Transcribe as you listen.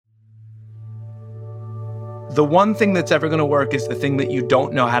The one thing that's ever going to work is the thing that you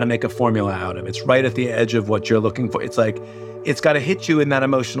don't know how to make a formula out of. It's right at the edge of what you're looking for. It's like, it's got to hit you in that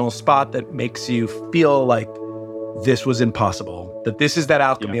emotional spot that makes you feel like this was impossible, that this is that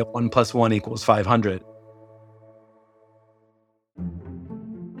alchemy of 1 + 1 = 500.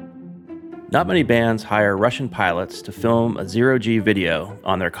 Not many bands hire Russian pilots to film a zero-G video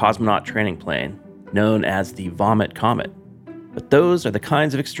on their cosmonaut training plane, known as the Vomit Comet. But those are the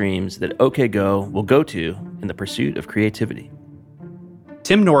kinds of extremes that OK Go will go to in the pursuit of creativity.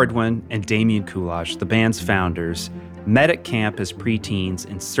 Tim Nordwin and Damian Kulash, the band's founders, met at camp as preteens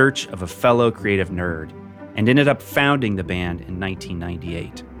in search of a fellow creative nerd and ended up founding the band in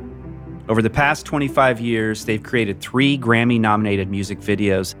 1998. Over the past 25 years, they've created 3 Grammy-nominated music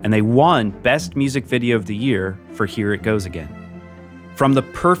videos, and they won Best Music Video of the Year for Here It Goes Again. From the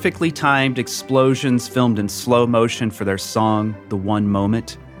perfectly timed explosions filmed in slow motion for their song, The One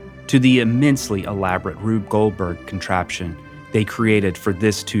Moment, to the immensely elaborate Rube Goldberg contraption they created for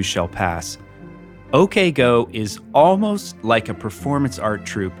This Too Shall Pass, OK Go is almost like a performance art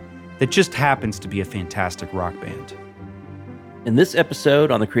troupe that just happens to be a fantastic rock band. In this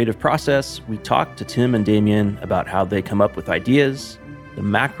episode on the creative process, we talked to Tim and Damian about how they come up with ideas, the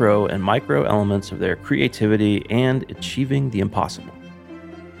macro and micro elements of their creativity, and achieving the impossible.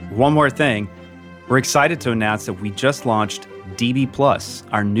 One more thing, we're excited to announce that we just launched DB Plus,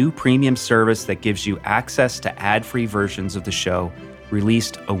 our new premium service that gives you access to ad-free versions of the show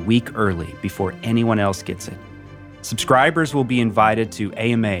released a week early before anyone else gets it. Subscribers will be invited to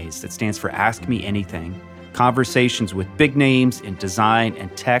AMAs, that stands for Ask Me Anything, conversations with big names in design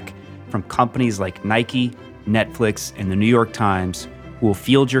and tech from companies like Nike, Netflix, and the New York Times, who will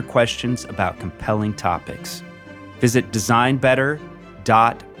field your questions about compelling topics. Visit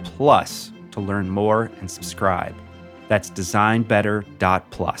designbetter.plus to learn more and subscribe. That's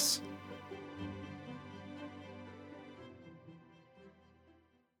designbetter.plus.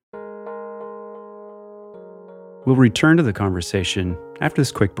 We'll return to the conversation after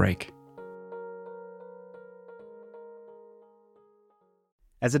this quick break.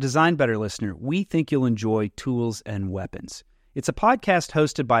 As a Design Better listener, we think you'll enjoy Tools and Weapons. It's a podcast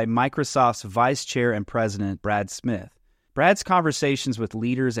hosted by Microsoft's Vice Chair and President, Brad Smith. Brad's conversations with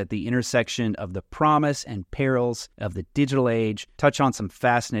leaders at the intersection of the promise and perils of the digital age touch on some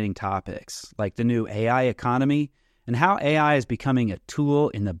fascinating topics, like the new AI economy and how AI is becoming a tool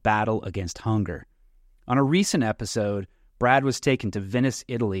in the battle against hunger. On a recent episode, Brad was taken to Venice,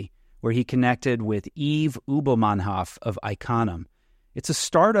 Italy, where he connected with Yves Ubelmannhoff of Iconum. It's a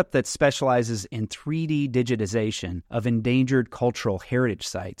startup that specializes in 3D digitization of endangered cultural heritage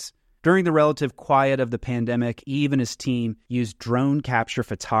sites. During the relative quiet of the pandemic, Yves and his team used drone capture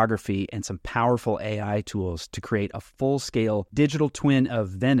photography and some powerful AI tools to create a full-scale digital twin of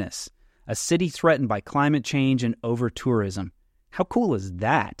Venice, a city threatened by climate change and over-tourism. How cool is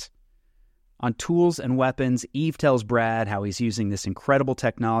that? On Tools and Weapons, Yves tells Brad how he's using this incredible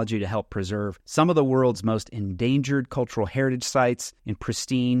technology to help preserve some of the world's most endangered cultural heritage sites in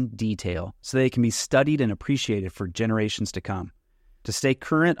pristine detail so they can be studied and appreciated for generations to come. To stay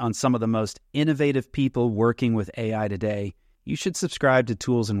current on some of the most innovative people working with AI today, you should subscribe to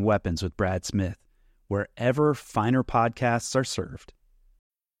Tools and Weapons with Brad Smith, wherever finer podcasts are served.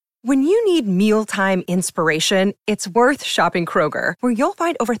 When you need mealtime inspiration, it's worth shopping Kroger, where you'll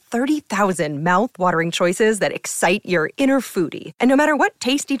find over 30,000 mouth-watering choices that excite your inner foodie. And no matter what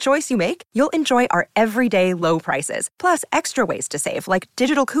tasty choice you make, you'll enjoy our everyday low prices, plus extra ways to save, like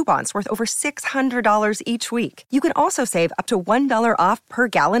digital coupons worth over $600 each week. You can also save up to $1 off per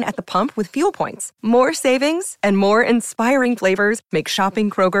gallon at the pump with fuel points. More savings and more inspiring flavors make shopping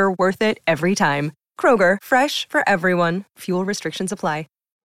Kroger worth it every time. Kroger, fresh for everyone. Fuel restrictions apply.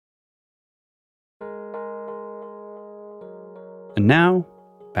 And now,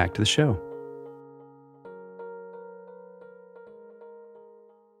 back to the show.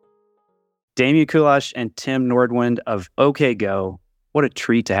 Damian Kulash and Tim Nordwin of OK Go. What a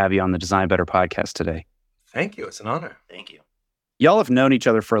treat to have you on the Design Better podcast today. Thank you. It's an honor. Thank you. Y'all have known each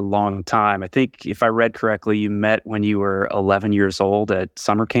other for a long time. I think, if I read correctly, you met when you were 11 years old at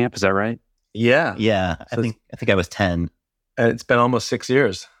summer camp. Is that right? Yeah. Yeah, I think I was 10. It's been almost 6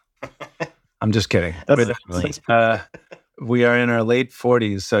 years. I'm just kidding. We are in our late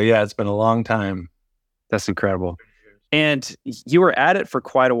 40s. So yeah, it's been a long time. That's incredible. And you were at it for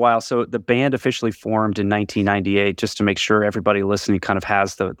quite a while. So the band officially formed in 1998, just to make sure everybody listening kind of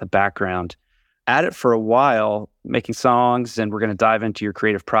has the background. At it for a while, making songs, and we're going to dive into your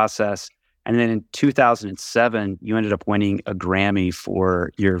creative process. And then in 2007, you ended up winning a Grammy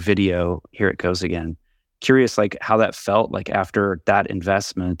for your video, Here It Goes Again. curious, like how that felt like after that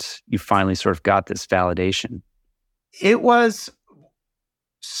investment, you finally sort of got this validation. It was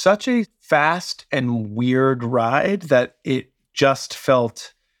such a fast and weird ride that it just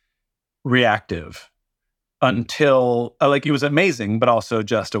felt reactive until, like, it was amazing, but also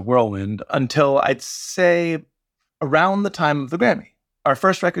just a whirlwind until I'd say around the time of the Grammy. Our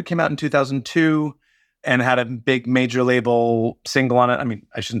first record came out in 2002 and had a big major label single on it. I mean,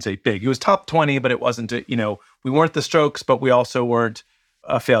 I shouldn't say big. It was top 20, but it wasn't, we weren't the Strokes, but we also weren't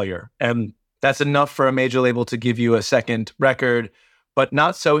a failure. And that's enough for a major label to give you a second record, but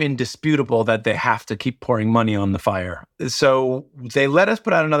not so indisputable that they have to keep pouring money on the fire. So they let us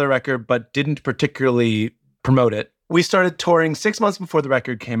put out another record, but didn't particularly promote it. We started touring 6 months before the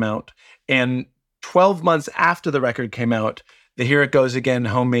record came out, and 12 months after the record came out, the Here It Goes Again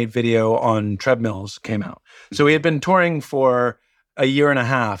homemade video on treadmills came out. So we had been touring for a year and a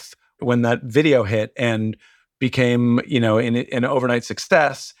half when that video hit and became, an overnight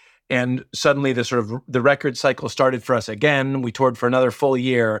success. And suddenly the record cycle started for us again. We toured for another full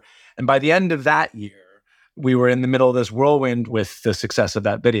year. And by the end of that year, we were in the middle of this whirlwind with the success of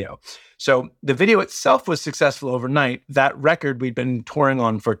that video. So the video itself was successful overnight. That record we'd been touring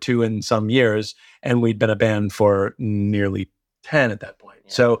on for 2 and some years, and we'd been a band for nearly 10 at that point.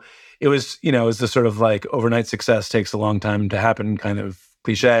 Yeah. So it was, it was the sort of like overnight success takes a long time to happen kind of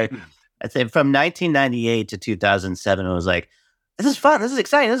cliche. I'd say from 1998 to 2007, it was like, this is fun, this is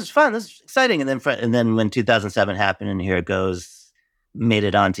exciting, this is fun, this is exciting. And then when 2007 happened and Here It Goes made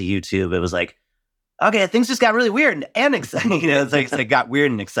it onto YouTube, it was like, okay, things just got really weird and exciting. It's like it got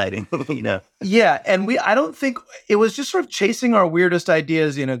weird and exciting. Yeah, and I don't think it was just sort of chasing our weirdest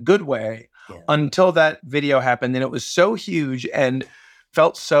ideas in a good way until that video happened, and it was so huge and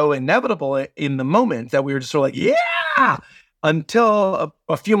felt so inevitable in the moment that we were just sort of like, yeah, until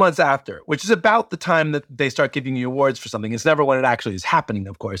a few months after, which is about the time that they start giving you awards for something. It's never when it actually is happening,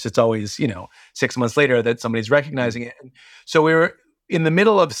 of course. It's always, 6 months later that somebody's recognizing it. So we were in the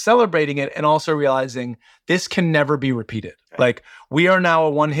middle of celebrating it and also realizing this can never be repeated. Right. Like, we are now a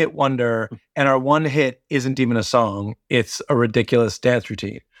one-hit wonder, and our one hit isn't even a song. It's a ridiculous dance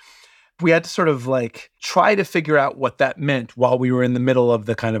routine. We had to sort of like try to figure out what that meant while we were in the middle of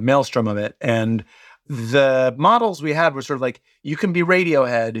the kind of maelstrom of it. And the models we had were sort of like, you can be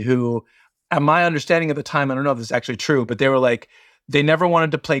Radiohead, who, at my understanding at the time, I don't know if this is actually true, but they were like, they never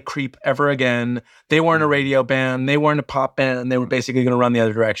wanted to play Creep ever again. They weren't a radio band. They weren't a pop band. They were basically going to run the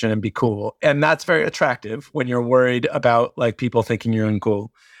other direction and be cool. And that's very attractive when you're worried about like people thinking you're uncool.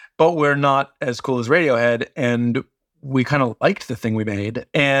 But we're not as cool as Radiohead. And we kind of liked the thing we made.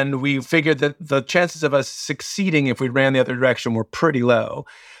 And we figured that the chances of us succeeding if we ran the other direction were pretty low.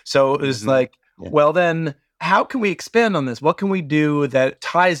 So it was well, then how can we expand on this? What can we do that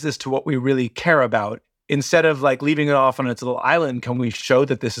ties this to what we really care about? Instead of like leaving it off on its little island, can we show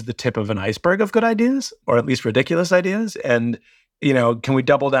that this is the tip of an iceberg of good ideas, or at least ridiculous ideas? And, can we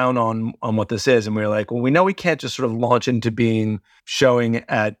double down on what this is? And we were like, well, we know we can't just sort of launch into showing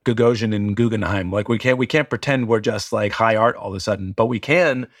at Gagosian and Guggenheim. Like we can't pretend we're just like high art all of a sudden, but we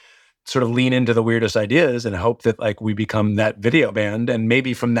can sort of lean into the weirdest ideas and hope that like we become that video band. And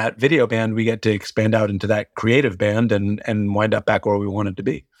maybe from that video band, we get to expand out into that creative band and wind up back where we wanted to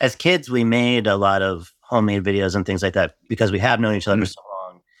be. As kids, we made a lot of homemade videos and things like that because we have known each other for so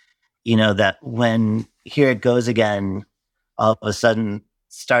long, that when Here It Goes Again, all of a sudden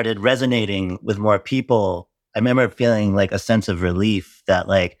started resonating with more people, I remember feeling like a sense of relief that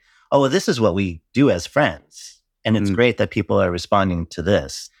like, oh, well, this is what we do as friends. And it's great that people are responding to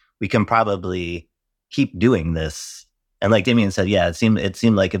this. We can probably keep doing this. And like Damian said, yeah, it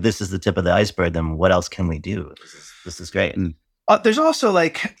seemed like if this is the tip of the iceberg, then what else can we do? This is great. There's also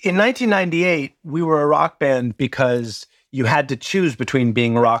like in 1998, we were a rock band because you had to choose between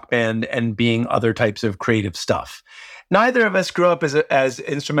being a rock band and being other types of creative stuff. Neither of us grew up as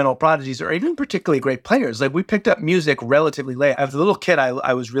instrumental prodigies or even particularly great players. Like we picked up music relatively late. As a little kid,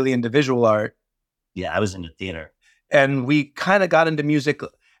 I was really into visual art. Yeah, I was into theater. And we kind of got into music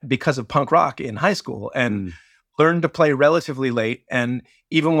because of punk rock in high school and learned to play relatively late. And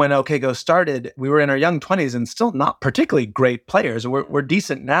even when OK Go started, we were in our young 20s and still not particularly great players. We're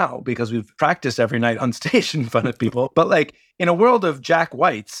decent now because we've practiced every night on stage in front of people. But like in a world of Jack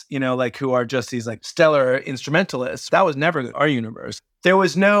Whites, like who are just these like stellar instrumentalists, that was never our universe. There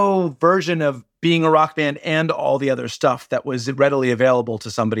was no version of being a rock band and all the other stuff that was readily available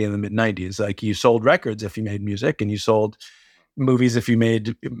to somebody in the mid-90s. Like you sold records if you made music, and you sold movies if you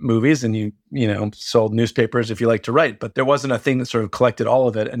made movies, and you sold newspapers if you like to write. But there wasn't a thing that sort of collected all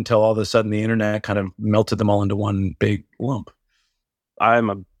of it until all of a sudden the internet kind of melted them all into one big lump. I'm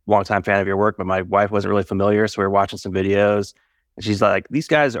a longtime fan of your work, but my wife wasn't really familiar. So we were watching some videos and she's like, these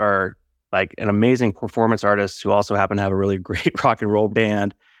guys are like an amazing performance artist who also happen to have a really great rock and roll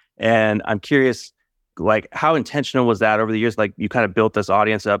band. And I'm curious, like, how intentional was that over the years? Like, you kind of built this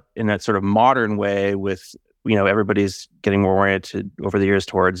audience up in that sort of modern way with, everybody's getting more oriented over the years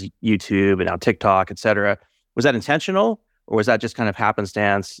towards YouTube and now TikTok, et cetera. Was that intentional, or was that just kind of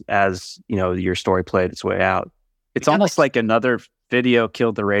happenstance as, your story played its way out? It's almost like another video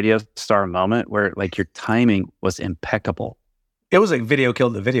killed the radio star moment where like your timing was impeccable. It was like video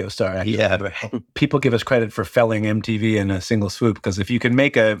killed the video star, actually. Yeah, right. People give us credit for felling MTV in a single swoop, because if you can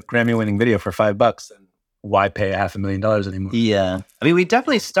make a Grammy-winning video for $5, then why pay $500,000 anymore? Yeah. I mean, we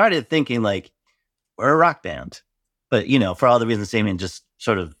definitely started thinking like, we're a rock band. But, for all the reasons Damien just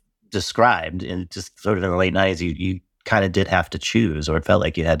sort of described, and just sort of in the late 90s, you kind of did have to choose, or it felt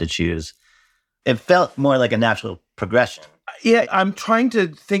like you had to choose. It felt more like a natural progression. Yeah, I'm trying to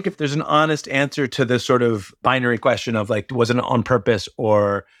think if there's an honest answer to this sort of binary question of like, was it on purpose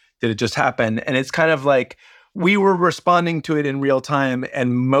or did it just happen? And it's kind of like we were responding to it in real time.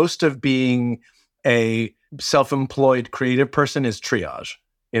 And most of being a self-employed creative person is triage,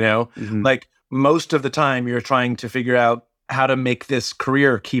 Mm-hmm. Like most of the time you're trying to figure out how to make this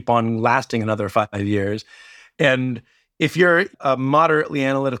career keep on lasting another 5 years. And if you're a moderately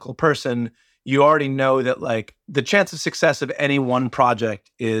analytical person, you already know that like the chance of success of any one project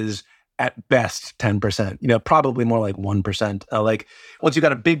is at best 10%, probably more like 1%. Like once you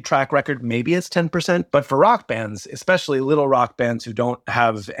got a big track record, maybe it's 10%. But for rock bands, especially little rock bands who don't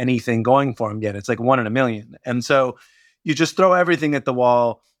have anything going for them yet, it's like 1 in a million. And so you just throw everything at the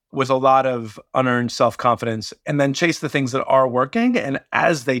wall with a lot of unearned self-confidence and then chase the things that are working. And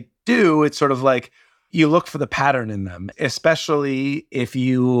as they do, it's sort of like you look for the pattern in them, especially if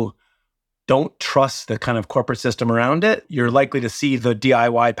you don't trust the kind of corporate system around it, you're likely to see the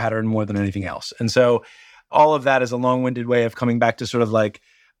DIY pattern more than anything else. And so all of that is a long-winded way of coming back to sort of like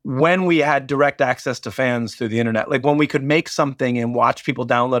when we had direct access to fans through the internet, like when we could make something and watch people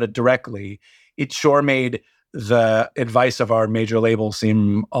download it directly, it sure made the advice of our major label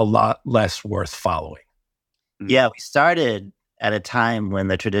seem a lot less worth following. Yeah, we started at a time when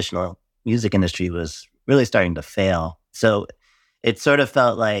the traditional music industry was really starting to fail. So it sort of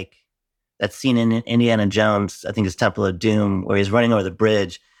felt like that scene in Indiana Jones, I think it's Temple of Doom, where he's running over the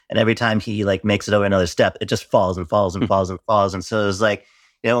bridge, and every time he like makes it over another step, it just falls and falls and falls and falls. And so it was like,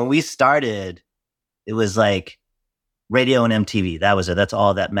 when we started, it was like radio and MTV. That was it. That's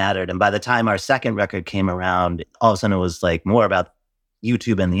all that mattered. And by the time our second record came around, all of a sudden it was like more about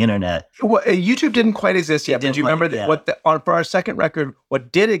YouTube and the internet. Well, YouTube didn't quite exist yet. But do you remember that for our second record,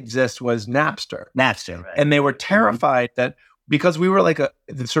 what did exist was Napster. Napster, right. And they were terrified that because we were like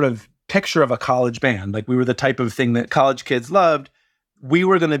the sort of picture of a college band, like we were the type of thing that college kids loved, we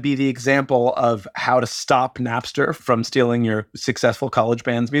were going to be the example of how to stop Napster from stealing your successful college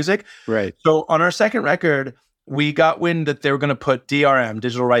band's music. Right. So on our second record, we got wind that they were going to put DRM,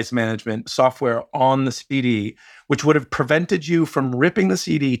 digital rights management software, on the CD, which would have prevented you from ripping the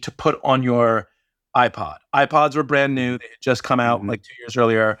CD to put on your iPod. iPods were brand new. They had just come out like 2 years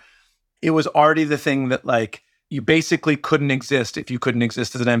earlier. It was already the thing that like you basically couldn't exist if you couldn't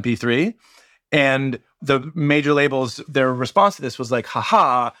exist as an MP3. And the major labels, their response to this was like,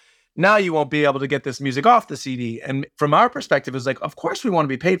 haha, now you won't be able to get this music off the CD. And from our perspective, it was like, of course we want to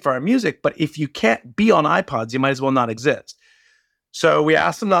be paid for our music, but if you can't be on iPods, you might as well not exist. So we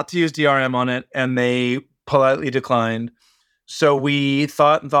asked them not to use DRM on it, and they politely declined. So we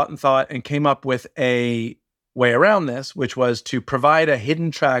thought and came up with a way around this, which was to provide a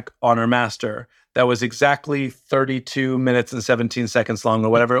hidden track on our master that was exactly 32 minutes and 17 seconds long, or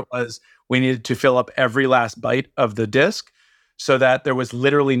whatever it was. We needed to fill up every last byte of the disc so that there was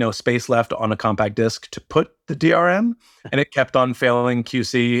literally no space left on a compact disc to put the DRM, and it kept on failing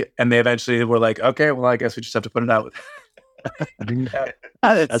QC, and they eventually were like, okay, well, I guess we just have to put it out.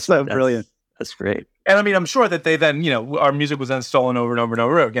 That's so brilliant. That's great. And I mean, I'm sure that they then, our music was then stolen over and over and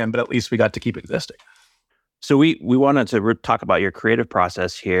over again, but at least we got to keep existing. So we wanted to talk about your creative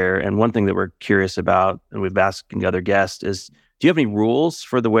process here. And one thing that we're curious about, and we've asked the other guests, is do you have any rules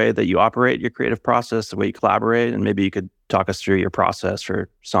for the way that you operate your creative process, the way you collaborate? And maybe you could talk us through your process for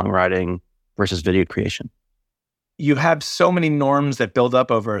songwriting versus video creation. You have so many norms that build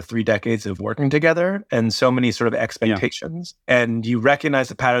up over 3 decades of working together, and so many sort of expectations. Yeah. And you recognize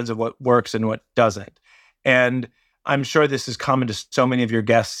the patterns of what works and what doesn't. And I'm sure this is common to so many of your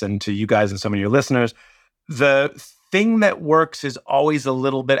guests and to you guys and so many of your listeners. The thing that works is always a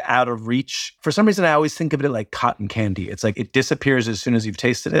little bit out of reach. For some reason, I always think of it like cotton candy. It's like it disappears as soon as you've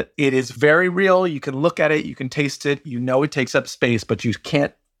tasted it. It is very real. You can look at it, you can taste it, it takes up space, but you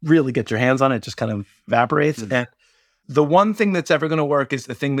can't really get your hands on it, it just kind of evaporates. And the one thing that's ever going to work is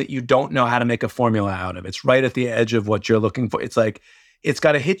the thing that you don't know how to make a formula out of. It's right at the edge of what you're looking for. It's like, it's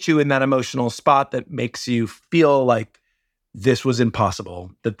got to hit you in that emotional spot that makes you feel like this was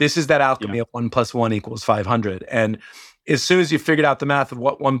impossible, that this is that alchemy of 1 + 1 = 500. And as soon as you figured out the math of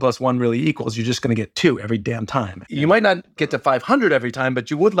what 1 + 1 really equals, you're just going to get 2 every damn time. You might not get to 500 every time,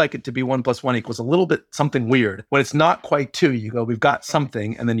 but you would like it to be 1 + 1 = a little bit something weird. When it's not quite 2, you go, we've got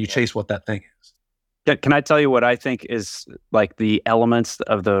something, and then you chase what that thing is. Can I tell you what I think is like the elements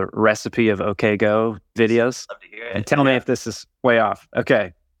of the recipe of OK Go videos? Love to hear it. And tell me if this is way off.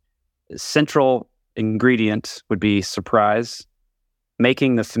 Okay. Central ingredient would be surprise,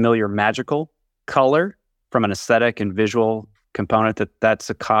 making the familiar magical, color from an aesthetic and visual component that's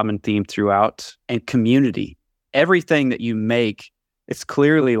a common theme throughout, and community. Everything that you make, it's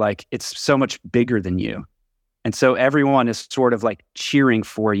clearly like it's so much bigger than you. And so everyone is sort of like cheering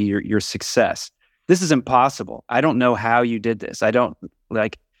for your success. This is impossible. I don't know how you did this. I don't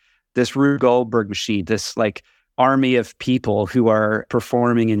like this Rube Goldberg machine, this like army of people who are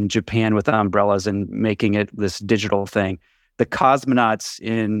performing in Japan with umbrellas and making it this digital thing. The cosmonauts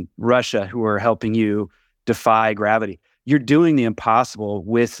in Russia who are helping you defy gravity. You're doing the impossible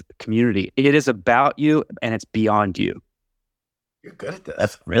with community. It is about you and it's beyond you. You're good at this.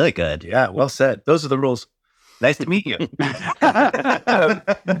 That's really good. Yeah, well said. Those are the rules. Nice to meet you.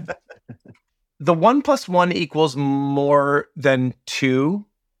 The 1 + 1 = more than 2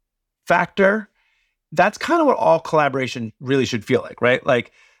 factor, that's kind of what all collaboration really should feel like, right?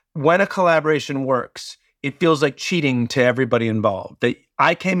 Like when a collaboration works, it feels like cheating to everybody involved. That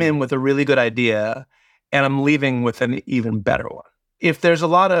I came in with a really good idea and I'm leaving with an even better one. If there's a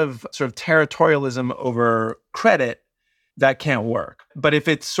lot of sort of territorialism over credit, that can't work. But if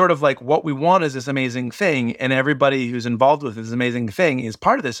it's sort of like what we want is this amazing thing and everybody who's involved with this amazing thing is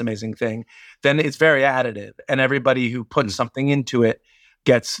part of this amazing thing, then it's very additive and everybody who puts something into it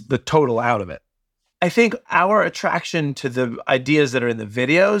gets the total out of it. I think our attraction to the ideas that are in the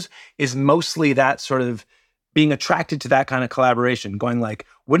videos is mostly that sort of being attracted to that kind of collaboration, going like,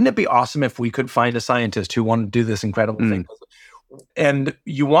 wouldn't it be awesome if we could find a scientist who wanted to do this incredible thing? And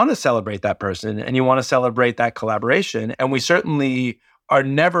you want to celebrate that person and you want to celebrate that collaboration. And we certainly are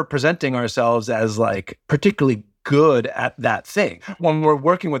never presenting ourselves as like particularly good at that thing. When we're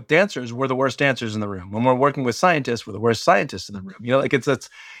working with dancers, we're the worst dancers in the room. When we're working with scientists, we're the worst scientists in the room. You know, like it's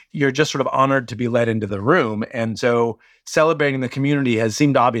you're just sort of honored to be led into the room. And so celebrating the community has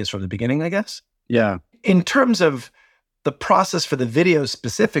seemed obvious from the beginning, I guess. Yeah. In terms of the process for the video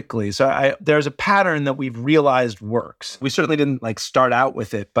specifically, so there's a pattern that we've realized works. We certainly didn't like start out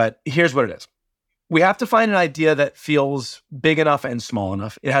with it, but here's what it is. We have to find an idea that feels big enough and small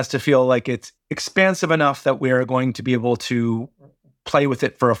enough. It has to feel like it's expansive enough that we're going to be able to play with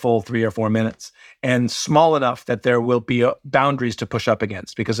it for a full 3 or 4 minutes, and small enough that there will be boundaries to push up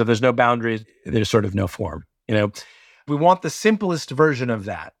against, because if there's no boundaries, there's sort of no form, you know? We want the simplest version of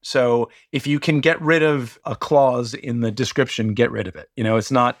that. So if you can get rid of a clause in the description, get rid of it. You know,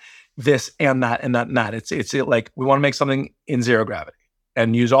 it's not this and that and that and that. It's like we want to make something in zero gravity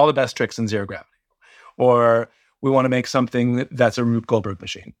and use all the best tricks in zero gravity. Or we want to make something that's a Rube Goldberg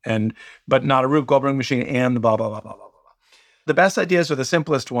machine, but not a Rube Goldberg machine and the blah, blah, blah, blah, blah, blah. The best ideas are the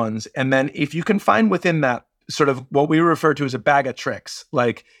simplest ones. And then if you can find within that sort of what we refer to as a bag of tricks,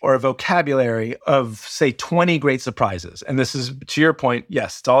 like, or a vocabulary of, say, 20 great surprises. And this is, to your point,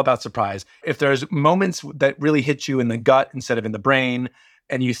 yes, it's all about surprise. If there's moments that really hit you in the gut instead of in the brain,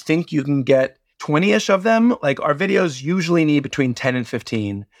 and you think you can get 20-ish of them, like our videos usually need between 10 and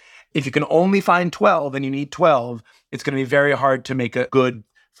 15. If you can only find 12 and you need 12, it's going to be very hard to make a good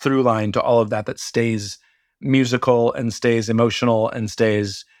through line to all of that stays musical and stays emotional and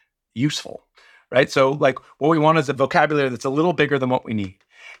stays useful. Right? So like what we want is a vocabulary that's a little bigger than what we need.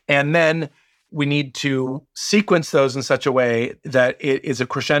 And then we need to sequence those in such a way that it is a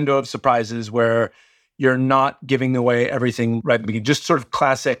crescendo of surprises where you're not giving away everything right at the beginning. Just sort of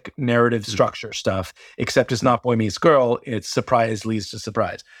classic narrative structure stuff, except it's not boy meets girl, it's surprise leads to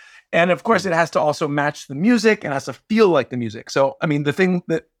surprise. And of course, it has to also match the music and has to feel like the music. So, I mean, the thing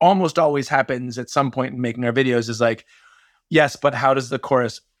that almost always happens at some point in making our videos is like, yes, but how does the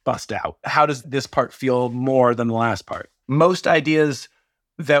chorus bust out? How does this part feel more than the last part? Most ideas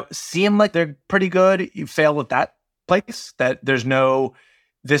that seem like they're pretty good, you fail at that place, that there's no,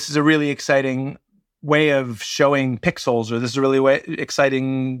 this is a really exciting way of showing pixels, or this is a really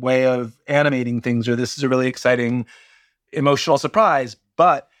exciting way of animating things, or this is a really exciting emotional surprise.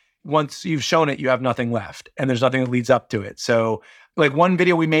 But once you've shown it, you have nothing left, and there's nothing that leads up to it. So like one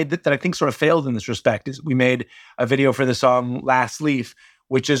video we made that I think sort of failed in this respect is we made a video for the song Last Leaf,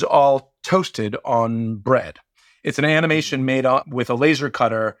 which is all toasted on bread. It's an animation made with a laser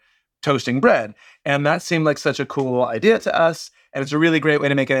cutter toasting bread. And that seemed like such a cool idea to us. And it's a really great way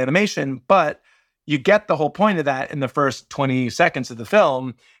to make an animation. But you get the whole point of that in the first 20 seconds of the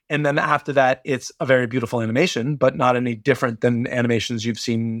film. And then after that, it's a very beautiful animation, but not any different than animations you've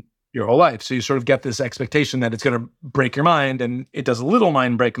seen your whole life. So you sort of get this expectation that it's going to break your mind. And it does a little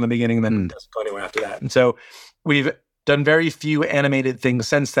mind break in the beginning, and then it doesn't go anywhere after that. And so we've done very few animated things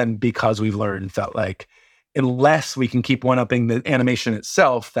since then because we've learned that, like, unless we can keep one-upping the animation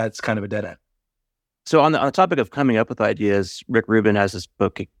itself, that's kind of a dead end. So on the topic of coming up with ideas, Rick Rubin has this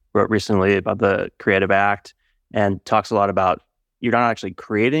book he wrote recently about the creative act and talks a lot about you're not actually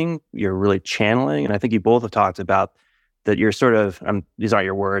creating, you're really channeling. And I think you both have talked about that you're sort of, these aren't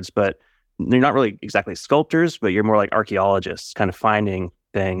your words, but you're not really exactly sculptors, but you're more like archaeologists, kind of finding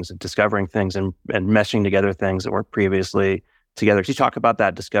things and discovering things and meshing together things that weren't previously together. Could you talk about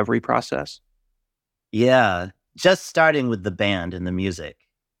that discovery process? Yeah, just starting with the band and the music,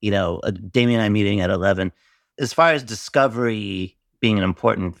 Damien and I meeting at 11. As far as discovery being an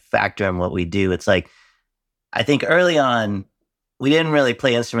important factor in what we do, it's like, I think early on, we didn't really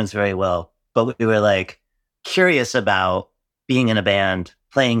play instruments very well, but we were like curious about being in a band,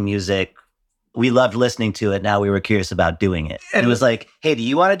 playing music. We loved listening to it. Now we were curious about doing it. And it was like, hey, do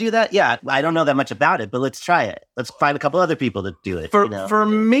you want to do that? Yeah, I don't know that much about it, but let's try it. Let's find a couple other people to do it. For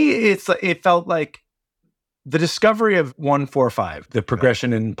me, it felt like the discovery of 1-4-5, the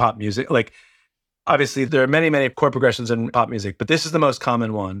progression in pop music. Like, obviously, there are many, many chord progressions in pop music, but this is the most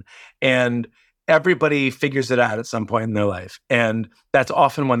common one. And everybody figures it out at some point in their life. And that's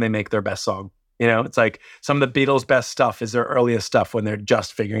often when they make their best song. It's like some of the Beatles' best stuff is their earliest stuff when they're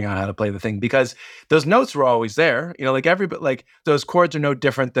just figuring out how to play the thing, because those notes were always there. Like those chords are no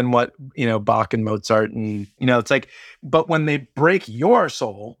different than what, Bach and Mozart and, it's like, but when they break your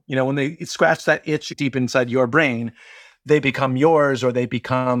soul, when they scratch that itch deep inside your brain, they become yours, or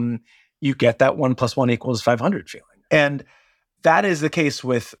you get that 1 + 1 = 500 feeling. And that is the case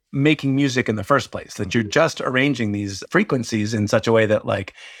with making music in the first place, that you're just arranging these frequencies in such a way that,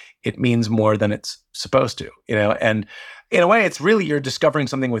 like, it means more than it's supposed to, and in a way, it's really, you're discovering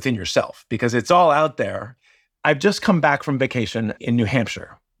something within yourself because it's all out there. I've just come back from vacation in New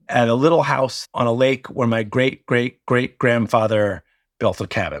Hampshire at a little house on a lake where my great-great-great-grandfather built a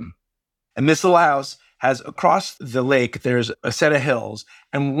cabin. And this little house has, across the lake, there's a set of hills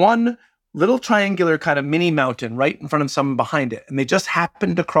and one little triangular kind of mini mountain right in front of someone behind it. And they just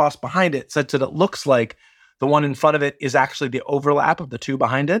happened to cross behind it such that it looks like the one in front of it is actually the overlap of the two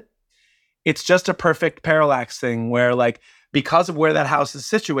behind it. It's just a perfect parallax thing where, like, because of where that house is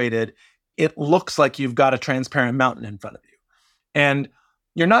situated, it looks like you've got a transparent mountain in front of you. And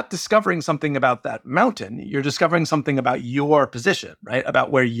you're not discovering something about that mountain. You're discovering something about your position, right?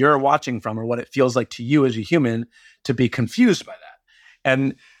 About where you're watching from or what it feels like to you as a human to be confused by that.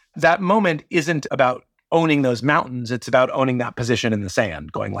 And that moment isn't about owning those mountains. It's about owning that position in the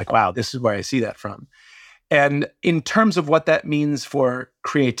sand, going like, wow, this is where I see that from. And in terms of what that means for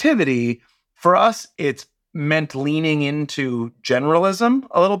creativity, for us, it's meant leaning into generalism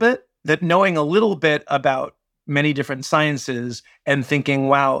a little bit, that knowing a little bit about many different sciences and thinking,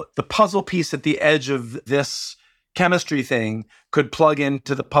 wow, the puzzle piece at the edge of this chemistry thing could plug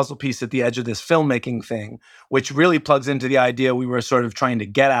into the puzzle piece at the edge of this filmmaking thing, which really plugs into the idea we were sort of trying to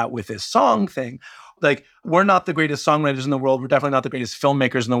get at with this song thing. Like, we're not the greatest songwriters in the world. We're definitely not the greatest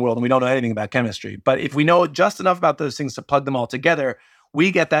filmmakers in the world. And we don't know anything about chemistry. But if we know just enough about those things to plug them all together, we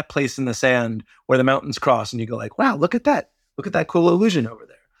get that place in the sand where the mountains cross and you go like, wow, look at that. Look at that cool illusion over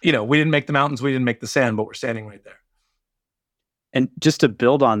there. We didn't make the mountains, we didn't make the sand, but we're standing right there. And just to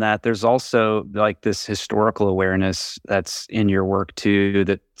build on that, there's also like this historical awareness that's in your work too,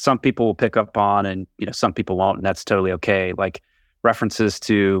 that some people will pick up on and, some people won't, and that's totally okay. Like references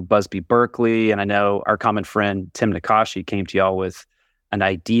to Busby Berkeley. And I know our common friend, Tim Nakashi, came to y'all with an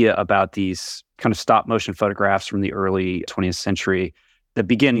idea about these kind of stop motion photographs from the early 20th century, the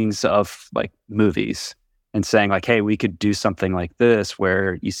beginnings of like movies, and saying like, hey, we could do something like this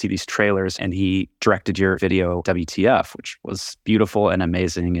where you see these trailers, and he directed your video WTF, which was beautiful and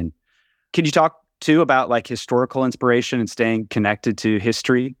amazing. And could you talk too about like historical inspiration and staying connected to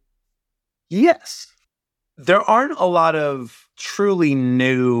history? Yes. There aren't a lot of truly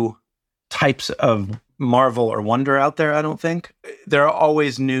new types of marvel or wonder out there, I don't think. There are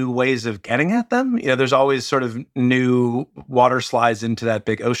always new ways of getting at them. There's always sort of new water slides into that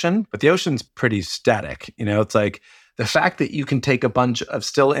big ocean, but the ocean's pretty static. It's like the fact that you can take a bunch of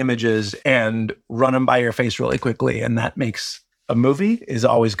still images and run them by your face really quickly, and that makes a movie, is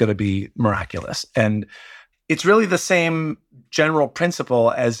always going to be miraculous. And it's really the same general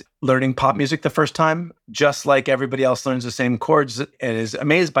principle as learning pop music the first time. Just like everybody else learns the same chords and is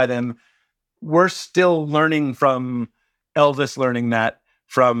amazed by them, we're still learning from Elvis learning that,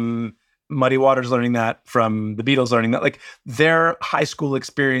 from Muddy Waters learning that, from the Beatles learning that. Like, their high school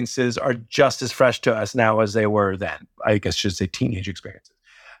experiences are just as fresh to us now as they were then. I guess I should say teenage experiences.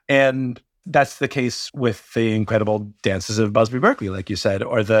 And that's the case with the incredible dances of Busby Berkeley, like you said,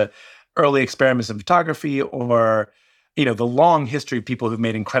 or the early experiments in photography, or, you know, the long history of people who've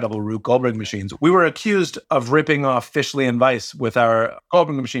made incredible Rube Goldberg machines. We were accused of ripping off Fischli and Weiss with our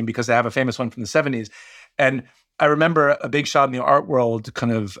Goldberg machine because they have a famous one from the 70s. And I remember a big shot in the art world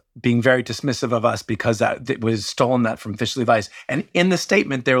kind of being very dismissive of us because it was stolen that from Fischli Weiss. And in the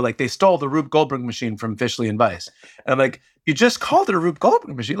statement, they were like, they stole the Rube Goldberg machine from Fischli and Weiss. And I'm like, you just called it a Rube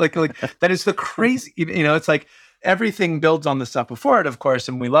Goldberg machine. Like that is the crazy, you know, it's like everything builds on the stuff before it, of course.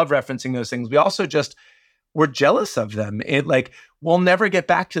 And we love referencing those things. We also we're jealous of them. We'll never get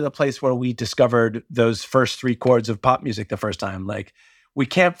back to the place where we discovered those first 3 chords of pop music the first time. Like, we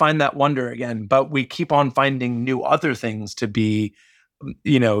can't find that wonder again, but we keep on finding new other things to be,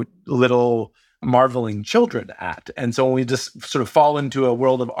 you know, little marveling children at. And so when we just sort of fall into a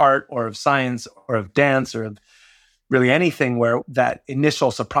world of art or of science or of dance or of really anything where that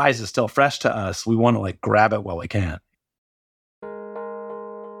initial surprise is still fresh to us, we want to like grab it while we can.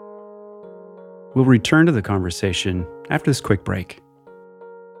 We'll return to the conversation after this quick break.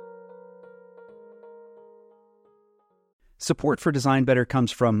 Support for Design Better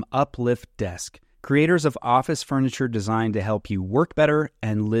comes from Uplift Desk, creators of office furniture designed to help you work better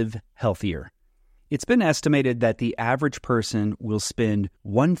and live healthier. It's been estimated that the average person will spend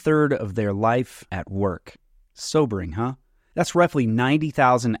 1/3 of their life at work. Sobering, huh? That's roughly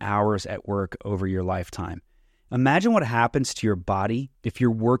 90,000 hours at work over your lifetime. Imagine what happens to your body if you're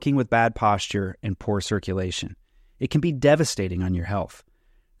working with bad posture and poor circulation. It can be devastating on your health.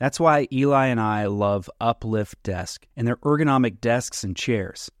 That's why Eli and I love Uplift Desk and their ergonomic desks and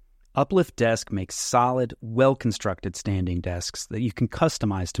chairs. Uplift Desk makes solid, well-constructed standing desks that you can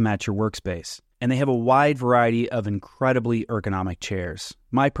customize to match your workspace. And they have a wide variety of incredibly ergonomic chairs.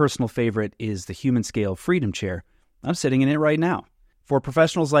 My personal favorite is the Human Scale Freedom Chair. I'm sitting in it right now. For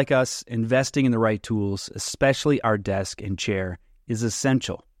professionals like us, investing in the right tools, especially our desk and chair, is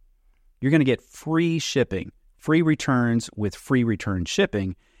essential. You're going to get free shipping, free returns with free return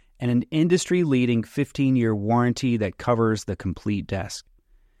shipping, and an industry-leading 15-year warranty that covers the complete desk.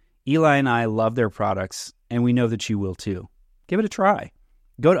 Eli and I love their products, and we know that you will too. Give it a try.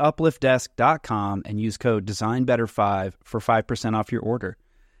 Go to upliftdesk.com and use code DesignBetter5 for 5% off your order.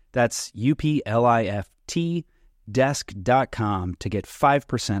 That's UPLIFT desk.com to get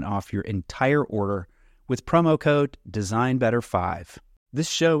 5% off your entire order with promo code DesignBetter5. This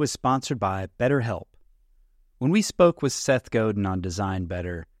show is sponsored by BetterHelp. When we spoke with Seth Godin on Design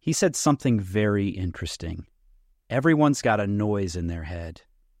Better, he said something very interesting. Everyone's got a noise in their head.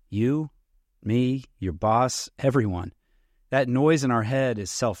 You, me, your boss, everyone. That noise in our head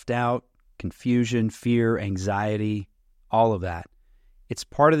is self-doubt, confusion, fear, anxiety, all of that. It's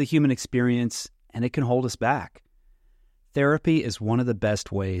part of the human experience, and it can hold us back. Therapy is one of the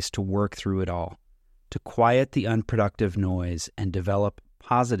best ways to work through it all, to quiet the unproductive noise and develop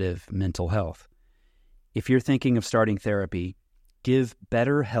positive mental health. If you're thinking of starting therapy, give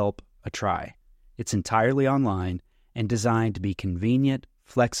BetterHelp a try. It's entirely online and designed to be convenient,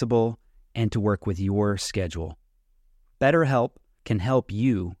 flexible, and to work with your schedule. BetterHelp can help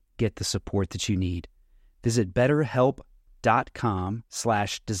you get the support that you need. Visit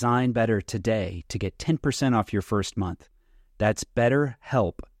BetterHelp.com/designbetter today to get 10% off your first month. That's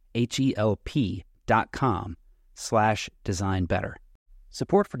BetterHelp, HELP.com/designbetter.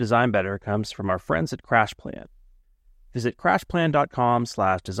 Support for Design Better comes from our friends at CrashPlan. Visit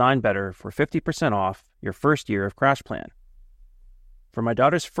crashplan.com/designbetter for 50% off your first year of CrashPlan. From my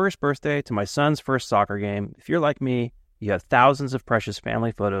daughter's first birthday to my son's first soccer game, if you're like me, you have thousands of precious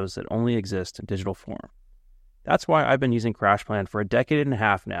family photos that only exist in digital form. That's why I've been using CrashPlan for a decade and a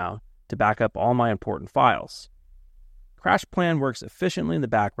half now to back up all my important files. CrashPlan works efficiently in the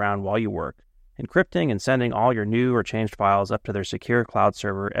background while you work, encrypting and sending all your new or changed files up to their secure cloud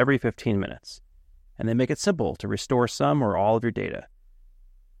server every 15 minutes. And they make it simple to restore some or all of your data.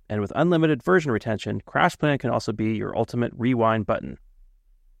 And with unlimited version retention, CrashPlan can also be your ultimate rewind button.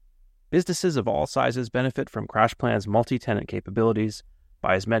 Businesses of all sizes benefit from CrashPlan's multi-tenant capabilities.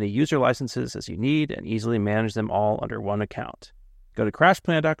 Buy as many user licenses as you need and easily manage them all under one account. Go to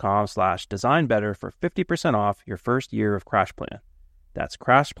crashplan.com/designbetter for 50% off your first year of CrashPlan. That's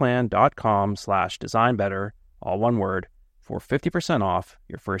crashplan.com/designbetter, all one word, for 50% off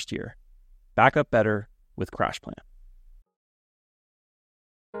your first year. Back up better, with CrashPlan.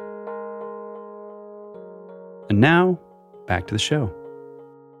 And now, back to the show.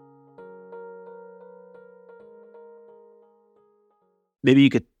 Maybe you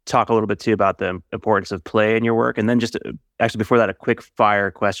could talk a little bit too about the importance of play in your work. And then just actually before that, a quick fire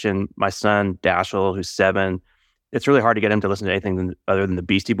question. My son, Dashiell, who's 7, it's really hard to get him to listen to anything other than the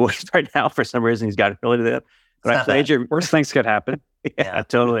Beastie Boys right now. For some reason, he's got really to that. But I played your worst things could happen. Yeah,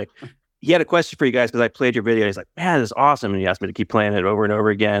 totally. He had a question for you guys because I played your video. He's like, man, this is awesome. And he asked me to keep playing it over and over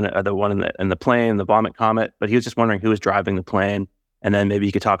again. The one in the plane, the Vomit Comet. But he was just wondering who was driving the plane. And then maybe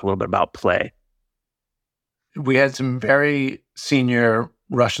you could talk a little bit about play. We had some very senior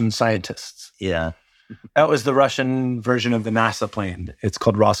Russian scientists. Yeah. That was the Russian version of the NASA plane. It's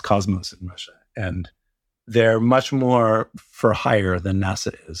called Roscosmos in Russia. And they're much more for hire than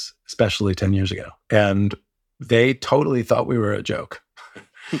NASA is, especially 10 years ago. And they totally thought we were a joke.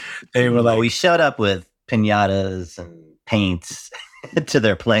 They were like... We showed up with piñatas and paints to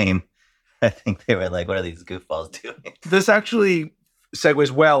their plane. I think they were like, what are these goofballs doing? This actually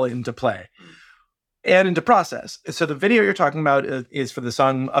segues well into play and into process. So the video you're talking about is for the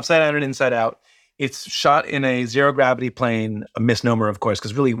song Upside Down and Inside Out. It's shot in a zero gravity plane, a misnomer, of course,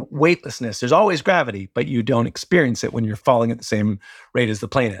 because really weightlessness, there's always gravity, but you don't experience it when you're falling at the same rate as the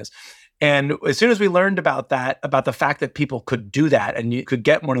plane is. And as soon as we learned about that, about the fact that people could do that and you could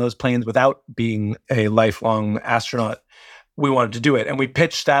get one of those planes without being a lifelong astronaut, we wanted to do it. And we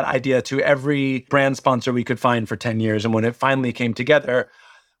pitched that idea to every brand sponsor we could find for 10 years. And when it finally came together,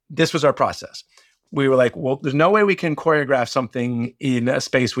 this was our process. We were like, well, there's no way we can choreograph something in a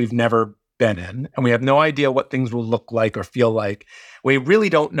space we've never been in. And we have no idea what things will look like or feel like. We really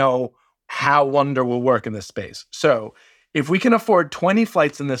don't know how wonder will work in this space. So if we can afford 20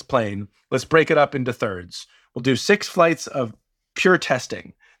 flights in this plane, let's break it up into thirds. We'll do 6 flights of pure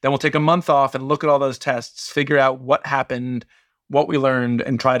testing. Then we'll take a month off and look at all those tests, figure out what happened, what we learned,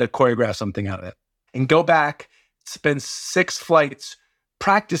 and try to choreograph something out of it. And go back, spend 6 flights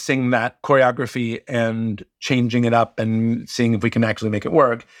practicing that choreography and changing it up and seeing if we can actually make it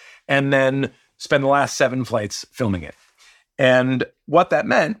work. And then spend the last 7 flights filming it. And what that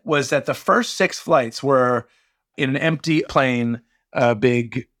meant was that the first 6 flights were in an empty plane, a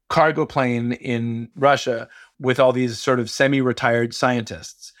big cargo plane in Russia with all these sort of semi-retired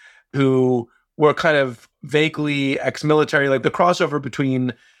scientists who were kind of vaguely ex-military. Like the crossover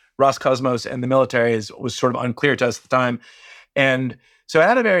between Roscosmos and the military was sort of unclear to us at the time. And so it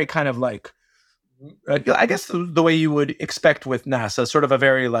had a very kind of like, I guess the way you would expect with NASA, sort of a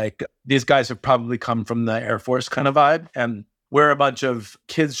very like, these guys have probably come from the Air Force kind of vibe. And we're a bunch of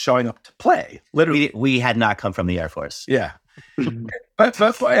kids showing up to play, literally. We had not come from the Air Force. Yeah. but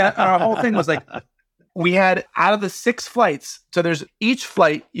our whole thing was like, we had out of the 6 flights, so there's each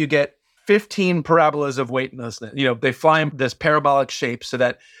flight, you get 15 parabolas of weightlessness. You know, they fly in this parabolic shape so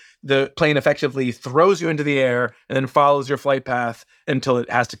that the plane effectively throws you into the air and then follows your flight path until it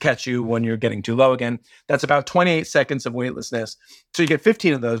has to catch you when you're getting too low again. That's about 28 seconds of weightlessness. So you get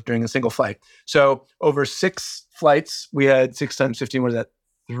 15 of those during a single flight. So over 6 flights, we had 6 times 15, what is that?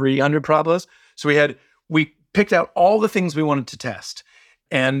 300 parabolas. So we picked out all the things we wanted to test.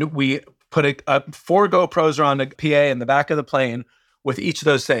 And we put 4 GoPros on a PA in the back of the plane with each of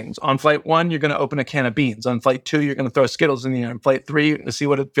those things. On flight 1, you're going to open a can of beans. On flight 2, you're going to throw Skittles in the air. On flight 3, you're going to see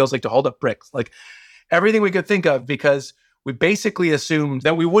what it feels like to hold up bricks. Like everything we could think of, because we basically assumed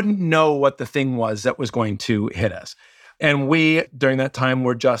that we wouldn't know what the thing was that was going to hit us. And we, during that time,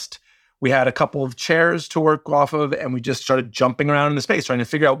 we had a couple of chairs to work off of, and we just started jumping around in the space, trying to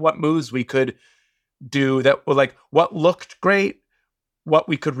figure out what moves we could do that were like what looked great, what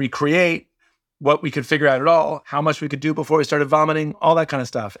we could recreate, what we could figure out at all, how much we could do before we started vomiting, all that kind of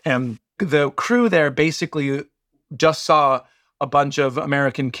stuff. And the crew there basically just saw a bunch of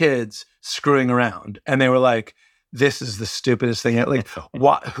American kids screwing around. And they were like, this is the stupidest thing. Like,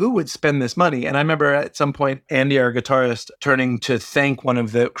 who would spend this money? And I remember at some point, Andy, our guitarist, turning to thank one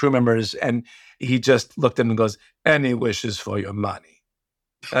of the crew members. And he just looked at him and goes, any wishes for your money?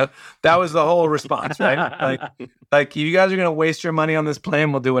 That was the whole response, right? Like you guys are going to waste your money on this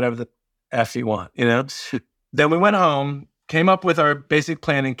plane. We'll do whatever the F you want, you know? Then we went home, came up with our basic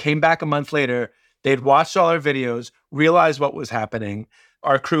plan, and came back a month later. They'd watched all our videos, realized what was happening.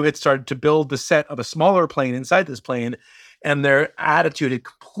 Our crew had started to build the set of a smaller plane inside this plane, and their attitude had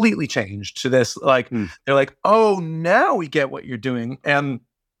completely changed to this. Like, they're like, oh, now we get what you're doing. And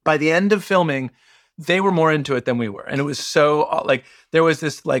by the end of filming, they were more into it than we were. And it was so, like, there was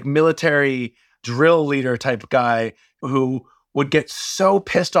this, like, military drill leader type guy who would get so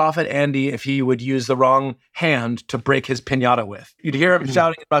pissed off at Andy if he would use the wrong hand to break his piñata with. You'd hear him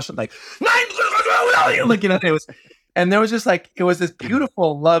shouting in Russian, like, like, it was, and there was just like, it was this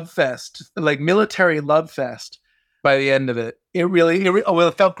beautiful love fest, like military love fest by the end of it. It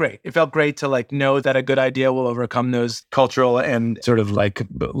felt great. It felt great to like know that a good idea will overcome those cultural and sort of like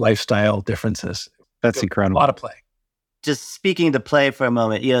lifestyle differences. That's incredible. A lot of play. Just speaking to play for a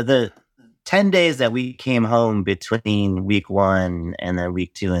moment, the 10 days that we came home between week 1 and then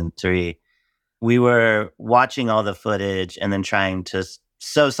week 2 and 3, we were watching all the footage and then trying to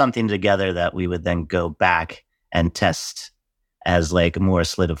sew something together that we would then go back and test as like more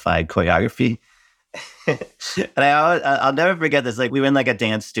solidified choreography. And I'll never forget this. Like we were in like a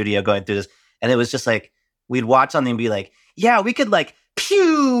dance studio going through this, and it was just like we'd watch something and be like, "Yeah, we could like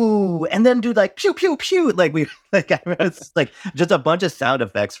pew," and then do like pew pew pew. Like we like I remember it's like just a bunch of sound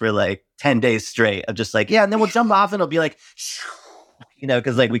effects for like 10 days straight of just like and then we'll jump off and it'll be like,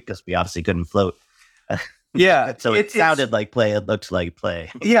 because like we obviously couldn't float. Yeah, so it sounded like play. It looked like play.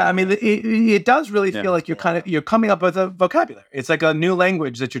 Yeah, I mean, it does really feel like you're coming up with a vocabulary. It's like a new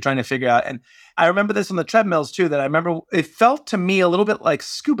language that you're trying to figure out. And I remember this on the treadmills too. That I remember it felt to me a little bit like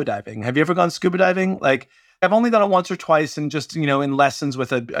scuba diving. Have you ever gone scuba diving? Like I've only done it once or twice, and just in lessons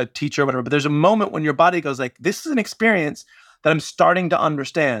with a teacher or whatever. But there's a moment when your body goes like, "This is an experience that I'm starting to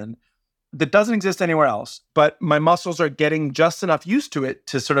understand that doesn't exist anywhere else." But my muscles are getting just enough used to it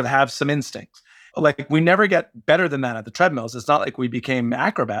to sort of have some instincts. Like we never get better than that at the treadmills. It's not like we became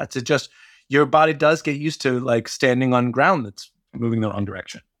acrobats. It's just your body does get used to like standing on ground that's moving the wrong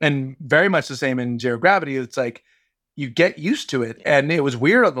direction. And very much the same in zero gravity. It's like you get used to it. And it was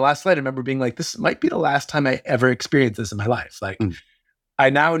weird on the last flight. I remember being like, this might be the last time I ever experienced this in my life. Like I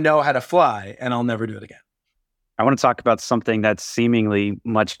now know how to fly and I'll never do it again. I want to talk about something that's seemingly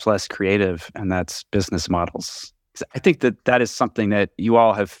much less creative, and that's business models. I think that is something that you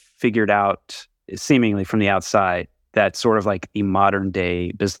all have figured out seemingly from the outside, that's sort of like the modern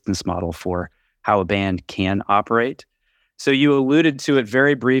day business model for how a band can operate. So you alluded to it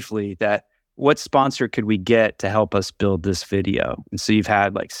very briefly, that what sponsor could we get to help us build this video? And so you've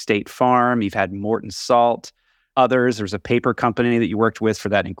had like State Farm, you've had Morton Salt, others. There's a paper company that you worked with for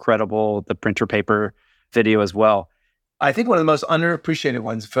that the printer paper video as well. I think one of the most underappreciated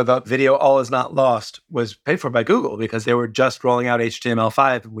ones for the video All Is Not Lost was paid for by Google, because they were just rolling out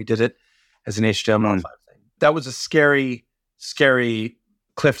HTML5 and we did it as an HTML5 thing. That was a scary, scary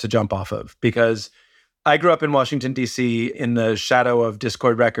cliff to jump off of, because I grew up in Washington, D.C. in the shadow of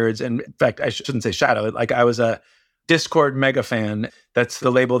Dischord Records. And in fact, I shouldn't say shadow. Like I was a Dischord mega fan. That's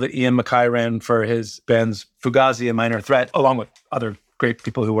the label that Ian MacKaye ran for his bands Fugazi and Minor Threat, along with other great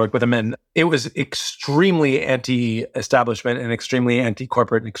people who worked with him. And it was extremely anti-establishment and extremely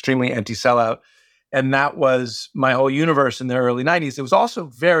anti-corporate and extremely anti-sellout. And that was my whole universe in the early 90s. It was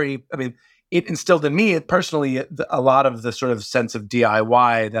also it instilled in me personally a lot of the sort of sense of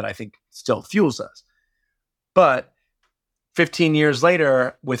DIY that I think still fuels us. But 15 years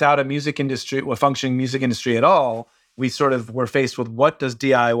later, without a functioning music industry at all, we sort of were faced with, what does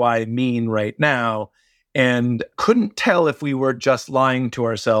DIY mean right now? And couldn't tell if we were just lying to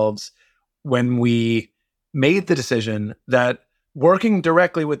ourselves when we made the decision that working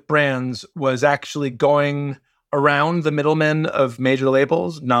directly with brands was actually going around the middlemen of major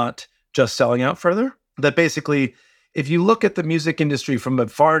labels, not just selling out further. That basically, if you look at the music industry from a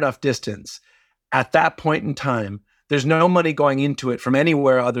far enough distance, at that point in time, there's no money going into it from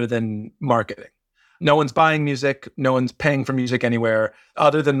anywhere other than marketing. No one's buying music. No one's paying for music anywhere.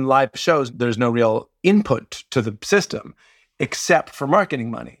 Other than live shows, there's no real input to the system except for marketing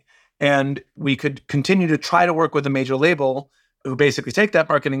money. And we could continue to try to work with a major label who basically take that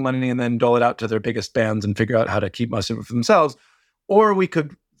marketing money and then dole it out to their biggest bands and figure out how to keep most of it for themselves. Or we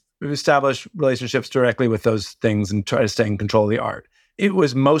could establish relationships directly with those things and try to stay in control of the art. It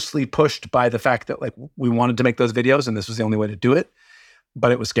was mostly pushed by the fact that like we wanted to make those videos and this was the only way to do it.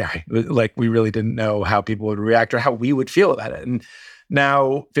 But it was scary. Like we really didn't know how people would react or how we would feel about it. And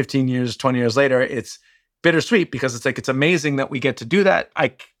now 15 years, 20 years later, it's bittersweet, because it's like, it's amazing that we get to do that.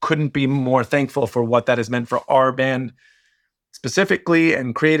 I couldn't be more thankful for what that has meant for our band specifically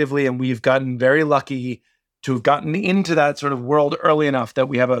and creatively. And we've gotten very lucky to have gotten into that sort of world early enough that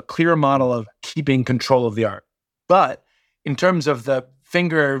we have a clear model of keeping control of the art. But in terms of the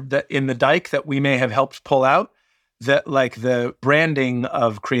finger that in the dike that we may have helped pull out, that like the branding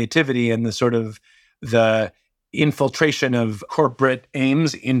of creativity and the sort of the infiltration of corporate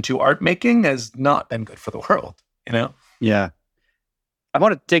aims into art making has not been good for the world, Yeah. I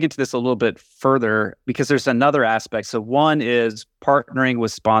want to dig into this a little bit further, because there's another aspect. So one is partnering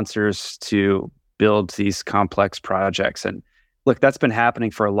with sponsors to build these complex projects. And look, that's been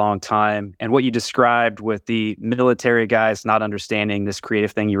happening for a long time. And what you described with the military guys not understanding this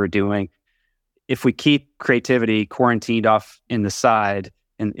creative thing you were doing, if we keep creativity quarantined off in the side,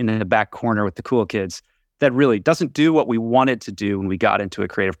 in the back corner with the cool kids, that really doesn't do what we wanted to do when we got into a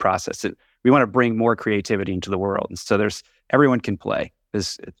creative process. We want to bring more creativity into the world. And so everyone can play,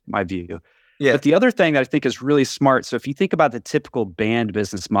 is my view. Yeah. But the other thing that I think is really smart, so if you think about the typical band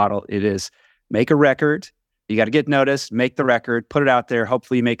business model, it is make a record, you got to get noticed, make the record, put it out there,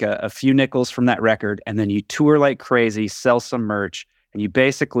 hopefully you make a few nickels from that record, and then you tour like crazy, sell some merch, and you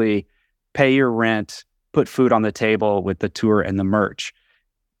basically pay your rent, put food on the table with the tour and the merch.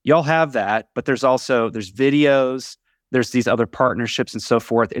 Y'all have that, but there's videos, there's these other partnerships and so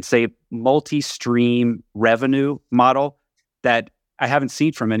forth. It's a multi-stream revenue model that I haven't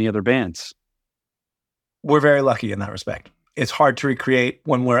seen from any other bands. We're very lucky in that respect. It's hard to recreate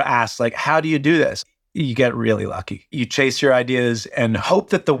when we're asked, like, how do you do this? You get really lucky. You chase your ideas and hope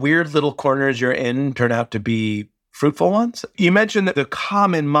that the weird little corners you're in turn out to be fruitful ones. You mentioned that the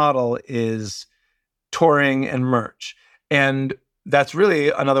common model is touring and merch. And that's really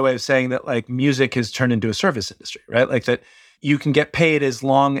another way of saying that, like, music has turned into a service industry, right? Like that you can get paid as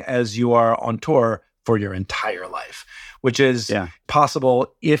long as you are on tour for your entire life, which is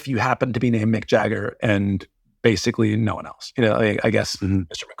possible if you happen to be named Mick Jagger and basically no one else. You know, I guess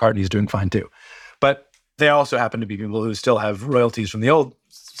Mr. McCartney's doing fine too. But they also happen to be people who still have royalties from the old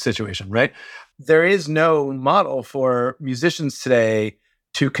situation, right? There is no model for musicians today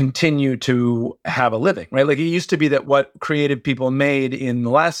to continue to have a living, right? Like it used to be that what creative people made in the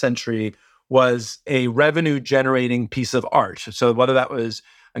last century was a revenue-generating piece of art. So whether that was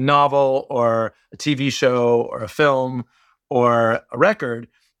a novel or a TV show or a film or a record,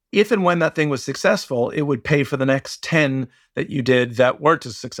 if and when that thing was successful, it would pay for the next 10 that you did that weren't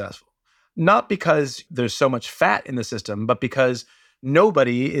as successful. Not because there's so much fat in the system, but because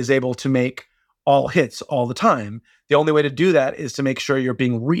nobody is able to make all hits all the time. The only way to do that is to make sure you're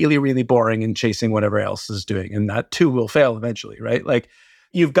being really, really boring and chasing whatever else is doing. And that too will fail eventually, right? Like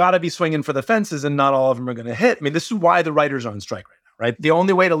you've got to be swinging for the fences and not all of them are going to hit. I mean, this is why the writers are on strike right now, right? The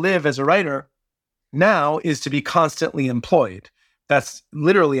only way to live as a writer now is to be constantly employed. That's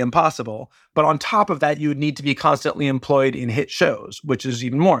literally impossible. But on top of that, you would need to be constantly employed in hit shows, which is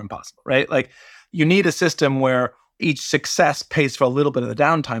even more impossible, right? Like you need a system where each success pays for a little bit of the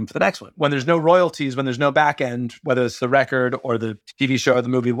downtime for the next one. When there's no royalties, when there's no back end, whether it's the record or the TV show or the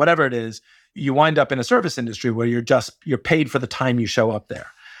movie, whatever it is, you wind up in a service industry where you're paid for the time you show up there.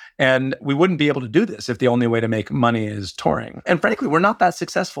 And we wouldn't be able to do this if the only way to make money is touring. And frankly, we're not that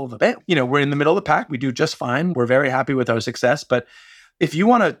successful of a band. You know, we're in the middle of the pack. We do just fine. We're very happy with our success. But if you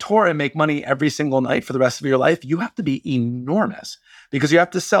want to tour and make money every single night for the rest of your life, you have to be enormous because you have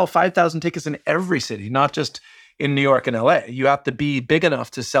to sell 5,000 tickets in every city, not just in New York and LA. You have to be big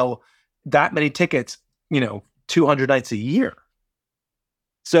enough to sell that many tickets, 200 nights a year.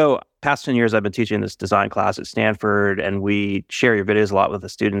 So past 10 years, I've been teaching this design class at Stanford, and we share your videos a lot with the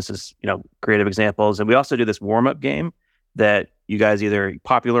students as, creative examples. And we also do this warm-up game that you guys either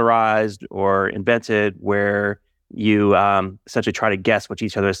popularized or invented where you essentially try to guess what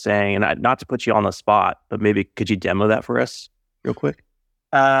each other is saying. And not to put you on the spot, but maybe could you demo that for us real quick?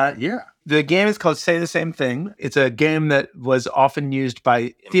 Yeah. The game is called Say the Same Thing. It's a game that was often used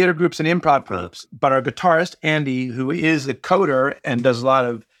by theater groups and improv groups. But our guitarist, Andy, who is a coder and does a lot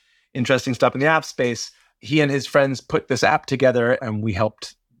of interesting stuff in the app space, he and his friends put this app together and we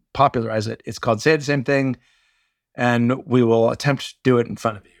helped popularize it. It's called Say the Same Thing, and we will attempt to do it in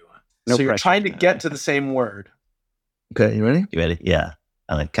front of you. No so you're trying to get to the same word. Okay, you ready? You ready? Yeah.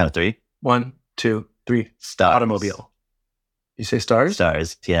 On the count of 3. 1, 2, 3. Stars. Automobile. You say stars?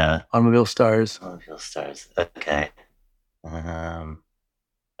 Stars, yeah. Automobile stars. Automobile stars. Okay. All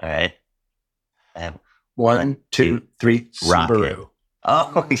right. I have 1, 2, 3. Rocket. Subaru.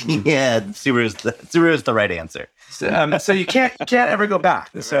 Oh yeah, Subaru is the right answer. So you can't ever go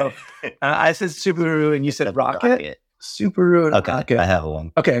back. So I said Subaru and you said rocket. Subaru and okay, rocket. I have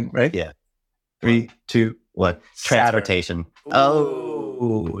one. Okay, right? Yeah. 3, 2, 1. Transportation.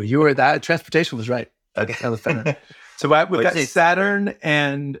 Oh, you were that. Transportation was right. Okay. So we've got Saturn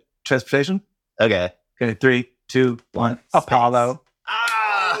and transportation. Okay. 3, 2, 1. Apollo.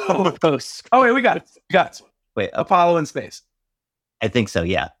 Oh, close. Oh wait, we got it. Wait, Apollo in space. I think so.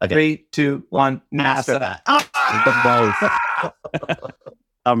 Yeah. Okay. 3, 2, 1. NASA.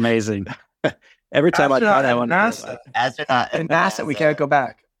 Amazing. Every time I try that one, NASA. Astronaut And NASA, we can't go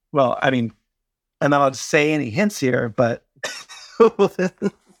back. Well, I mean, I'm not allowed to say any hints here, but oh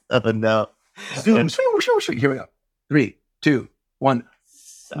no. Zoom. Here we go. 3, 2, 1.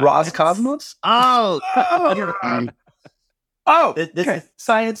 Roscosmos. Oh. This is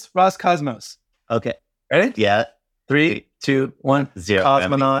science. Roscosmos. Okay. Ready? Yeah. 3, 2, 1. 0.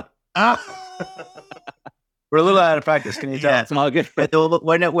 Cosmonaut. We're a little out of practice. Can you tell? Yeah. It's all good. But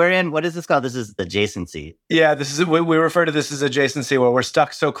we're in, what is this called? This is adjacency. Yeah, this is we refer to this as adjacency, where we're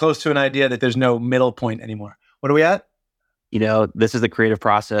stuck so close to an idea that there's no middle point anymore. What are we at? This is the creative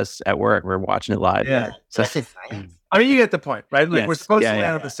process at work. We're watching it live. Yeah. So that's science. I mean, you get the point, right? Like Yes. we're supposed Yeah, to yeah,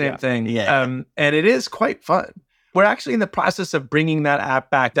 land on the same thing. Yeah. And it is quite fun. We're actually in the process of bringing that app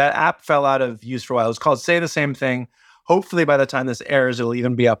back. That app fell out of use for a while. It was called Say the Same Thing. Hopefully by the time this airs, it'll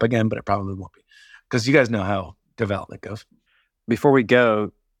even be up again, but it probably won't be. Because you guys know how development goes. Before we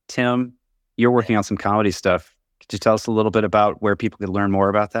go, Tim, you're working on some comedy stuff. Could you tell us a little bit about where people could learn more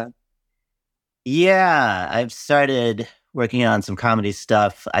about that? Yeah, I've started working on some comedy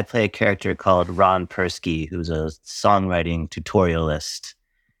stuff. I play a character called Ron Persky, who's a songwriting tutorialist.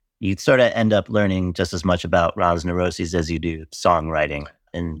 You sort of end up learning just as much about Ron's neuroses as you do songwriting.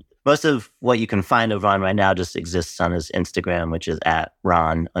 And most of what you can find of Ron right now just exists on his Instagram, which is at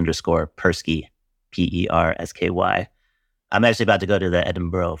Ron_Persky, Persky. I'm actually about to go to the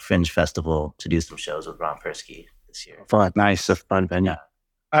Edinburgh Fringe Festival to do some shows with Ron Persky this year. Fun. Nice. A fun venue.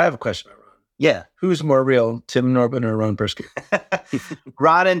 I have a question about Ron. Yeah. Who's more real, Tim Norbin or Ron Persky?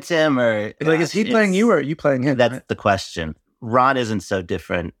 Ron and Tim are... Like, is he playing you or are you playing him? That's the question. Ron isn't so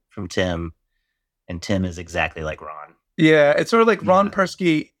different from Tim, and Tim is exactly like Ron. Yeah, it's sort of like Ron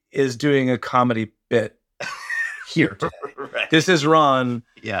Persky is doing a comedy bit here today. Right. This is Ron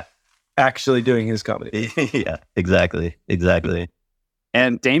Yeah. actually doing his comedy. Yeah, exactly.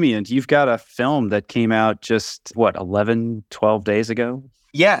 And Damien, you've got a film that came out just, 11, 12 days ago?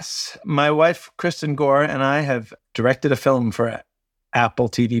 Yes, my wife, Kristen Gore, and I have directed a film for Apple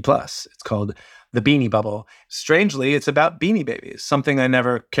TV Plus. It's called The Beanie Bubble. Strangely, it's about Beanie Babies, something I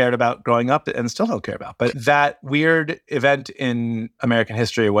never cared about growing up and still don't care about. But that weird event in American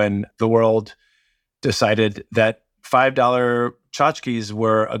history when the world decided that $5 tchotchkes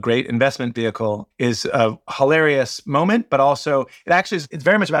were a great investment vehicle is a hilarious moment, but also it's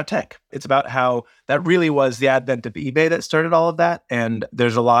very much about tech. It's about how that really was the advent of eBay that started all of that. And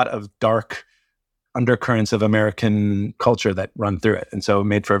there's a lot of dark undercurrents of American culture that run through it. And so it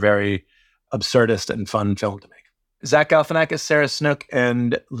made for a very absurdist and fun film to make. Zach Galifianakis, Sarah Snook,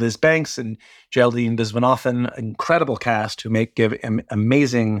 and Liz Banks, and Geraldine Viswanathan, incredible cast who give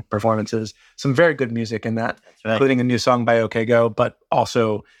amazing performances. Some very good music in that, right. Including a new song by OK Go, but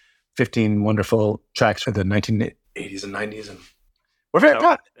also 15 wonderful tracks from the 1980s and 90s. And we're very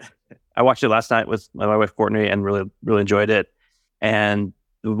proud. I watched it last night with my wife, Courtney, and really, really enjoyed it. And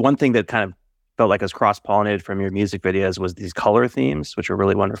the one thing that kind of felt like it was cross-pollinated from your music videos was these color themes, which were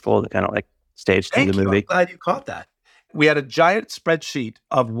really wonderful. That kind of like staged through the movie. I'm glad you caught that. We had a giant spreadsheet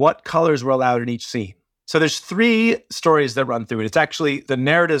of what colors were allowed in each scene. So there's 3 stories that run through it. It's actually the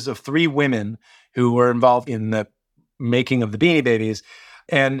narratives of 3 women who were involved in the making of the Beanie Babies.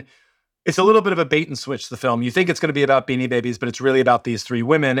 And it's a little bit of a bait and switch, the film. You think it's going to be about Beanie Babies, but it's really about these 3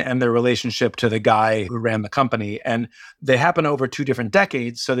 women and their relationship to the guy who ran the company. And they happen over 2 different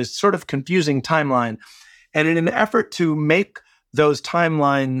decades. So there's sort of confusing timeline. And in an effort to make those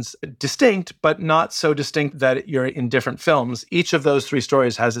timelines distinct, but not so distinct that you're in different films, each of those 3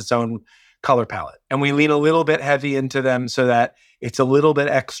 stories has its own color palette. And we lean a little bit heavy into them so that it's a little bit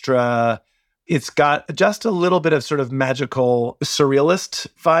extra. It's got just a little bit of sort of magical surrealist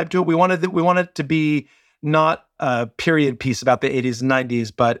vibe to it. We wanted to be not a period piece about the 80s and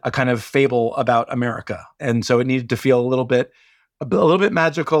 90s, but a kind of fable about America. And so it needed to feel a little bit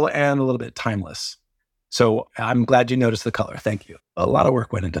magical and a little bit timeless. So I'm glad you noticed the color. Thank you. A lot of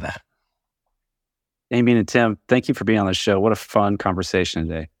work went into that. Damien and Tim, thank you for being on the show. What a fun conversation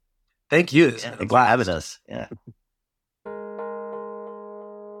today. Thank you. Yeah, thanks for having us. Yeah.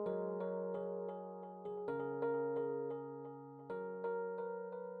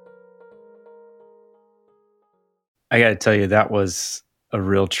 I got to tell you, that was a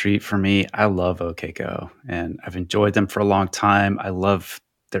real treat for me. I love OK Go, and I've enjoyed them for a long time. I love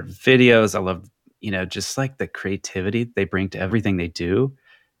their videos. I love just like the creativity they bring to everything they do,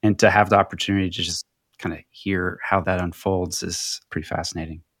 and to have the opportunity to just kind of hear how that unfolds is pretty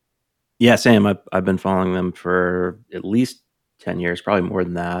fascinating. Yeah, same. I've been following them for at least 10 years, probably more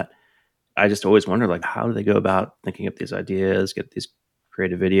than that. I just always wondered, like, how do they go about thinking up these ideas, get these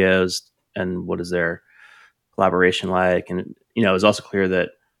creative videos, and what is their collaboration like? And, it was also clear that,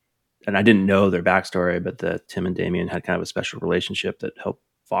 and I didn't know their backstory, but that Tim and Damien had kind of a special relationship that helped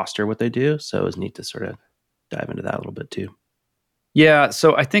foster what they do. So it was neat to sort of dive into that a little bit too. Yeah.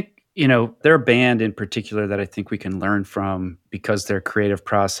 So I think, they're a band in particular that I think we can learn from because their creative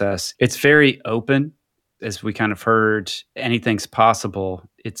process, it's very open. As we kind of heard, anything's possible,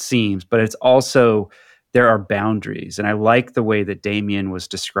 it seems, but it's also there are boundaries. And I like the way that Damien was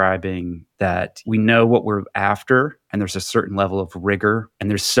describing that we know what we're after, and there's a certain level of rigor, and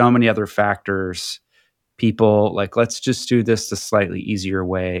there's so many other factors. People like, let's just do this the slightly easier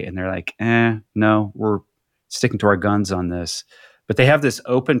way. And they're like, no, we're sticking to our guns on this. But they have this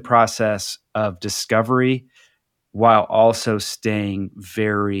open process of discovery while also staying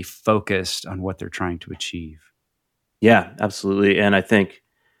very focused on what they're trying to achieve. Yeah, absolutely. And I think,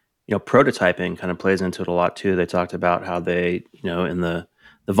 prototyping kind of plays into it a lot too. They talked about how they, in the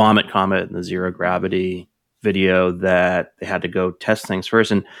Vomit Comet and the Zero Gravity video, that they had to go test things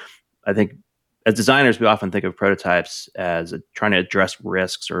first. And I think as designers, we often think of prototypes as trying to address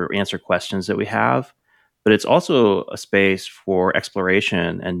risks or answer questions that we have. But it's also a space for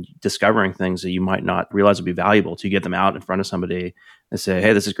exploration and discovering things that you might not realize would be valuable to get them out in front of somebody and say,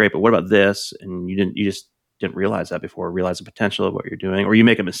 hey, this is great, but what about this? And you just didn't realize that before, realize the potential of what you're doing, or you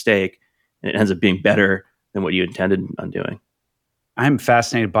make a mistake and it ends up being better than what you intended on doing. I'm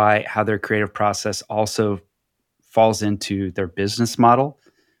fascinated by how their creative process also falls into their business model.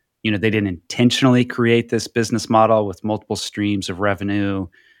 They didn't intentionally create this business model with multiple streams of revenue,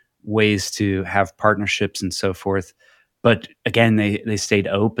 ways to have partnerships and so forth. But again, they stayed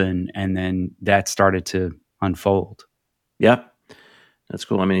open, and then that started to unfold. Yeah, that's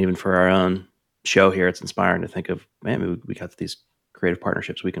cool. I mean, even for our own show here, it's inspiring to think of, man, we got these creative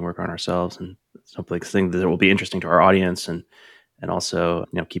partnerships we can work on ourselves, and it's hopefully a thing that will be interesting to our audience and also,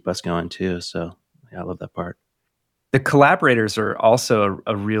 keep us going too. So yeah, I love that part. The collaborators are also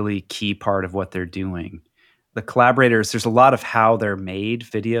a really key part of what they're doing. The collaborators, there's a lot of how they're made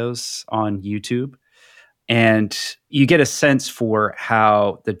videos on YouTube. And you get a sense for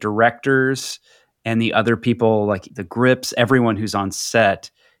how the directors and the other people, like the grips, everyone who's on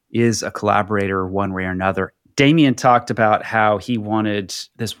set is a collaborator one way or another. Damien talked about how he wanted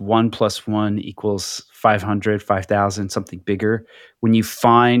this 1 + 1 = 500, 5,000, something bigger. When you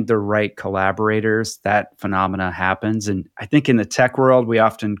find the right collaborators, that phenomena happens. And I think in the tech world, we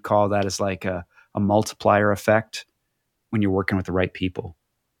often call that as like a multiplier effect when you're working with the right people.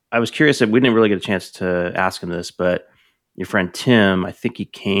 I was curious that we didn't really get a chance to ask him this, but your friend Tim, I think he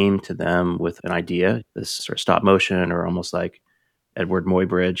came to them with an idea, this sort of stop motion or almost like Edward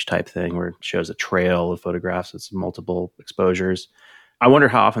Muybridge type thing where it shows a trail of photographs with multiple exposures. I wonder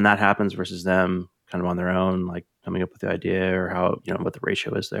how often that happens versus them kind of on their own, like coming up with the idea, or how, what the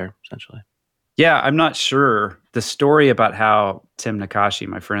ratio is there essentially. Yeah, I'm not sure. The story about how Tim Nakashi,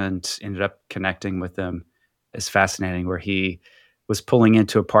 my friend, ended up connecting with them is fascinating, where he was pulling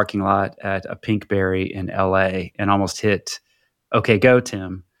into a parking lot at a Pinkberry in LA and almost hit OK Go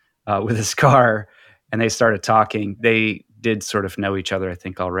Tim with his car. And they started talking. They did sort of know each other, I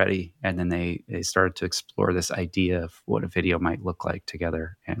think, already. And then they started to explore this idea of what a video might look like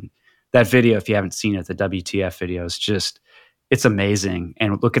together. And that video, if you haven't seen it, the WTF video is just, it's amazing.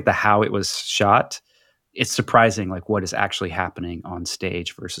 And look at how it was shot. It's surprising, like what is actually happening on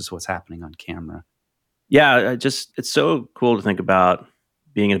stage versus what's happening on camera. Yeah, it's so cool to think about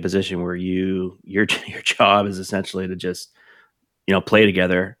being in a position where your job is essentially to just, play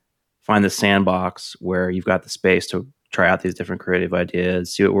together, find the sandbox where you've got the space to try out these different creative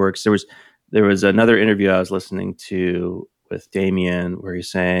ideas, see what works. There was another interview I was listening to with Damien where he's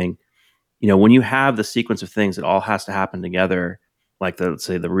saying, when you have the sequence of things that all has to happen together, like let's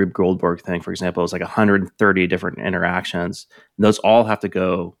say the Rube Goldberg thing, for example, is like 130 different interactions. And those all have to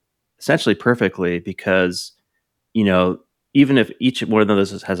go essentially perfectly because, even if each one of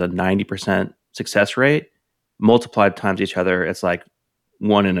those has a 90% success rate, multiplied times each other, it's like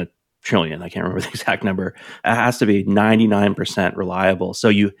 1 in a trillion. I can't remember the exact number. It has to be 99% reliable. So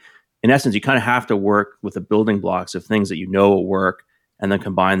in essence, you kind of have to work with the building blocks of things that will work and then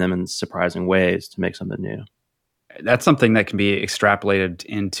combine them in surprising ways to make something new. That's something that can be extrapolated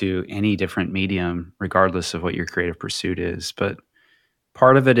into any different medium, regardless of what your creative pursuit is. But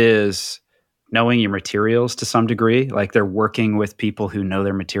part of it is knowing your materials to some degree. Like they're working with people who know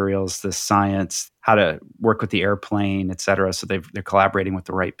their materials, the science, how to work with the airplane, et cetera. So they're collaborating with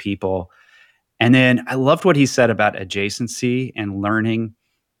the right people. And then I loved what he said about adjacency and learning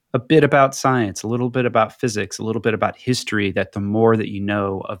a bit about science, a little bit about physics, a little bit about history, that the more that you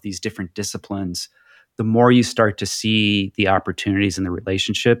know of these different disciplines, the more you start to see the opportunities and the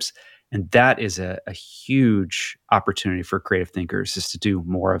relationships. And that is a huge opportunity for creative thinkers, is to do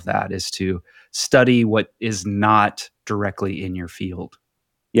more of that, is to study what is not directly in your field.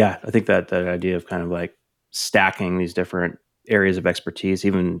 Yeah, I think that idea of kind of like stacking these different areas of expertise,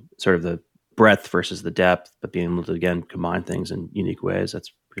 even sort of the breadth versus the depth, but being able to, again, combine things in unique ways,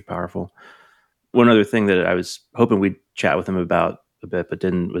 that's pretty powerful. One other thing that I was hoping we'd chat with him about a bit, but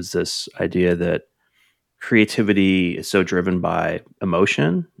didn't, was this idea that creativity is so driven by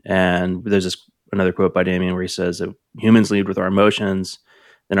emotion. And there's another quote by Damien where he says that humans lead with our emotions,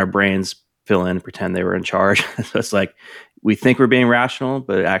 then our brains fill in and pretend they were in charge. So it's like we think we're being rational,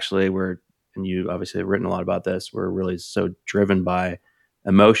 but actually and you obviously have written a lot about this, we're really so driven by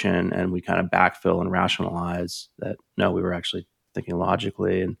emotion, and we kind of backfill and rationalize that, no, we were actually thinking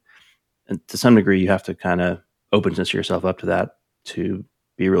logically. And to some degree, you have to kind of open yourself up to that to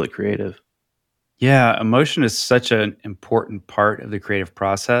be really creative. Yeah, emotion is such an important part of the creative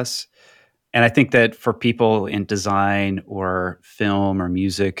process. And I think that for people in design or film or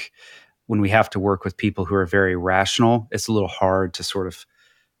music, when we have to work with people who are very rational, it's a little hard to sort of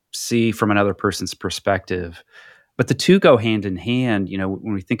see from another person's perspective. But the two go hand in hand.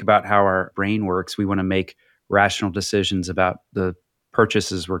 When we think about how our brain works, we want to make rational decisions about the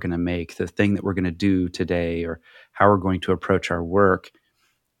purchases we're going to make, the thing that we're going to do today, or how we're going to approach our work.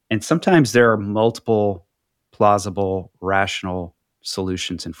 And sometimes there are multiple plausible, rational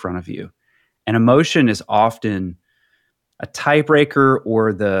solutions in front of you. And emotion is often a tiebreaker or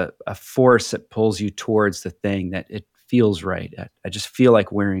a force that pulls you towards the thing that it feels right. I just feel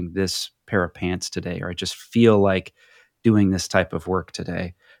like wearing this pair of pants today, or I just feel like doing this type of work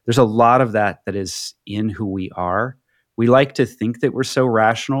today. There's a lot of that is in who we are. We like to think that we're so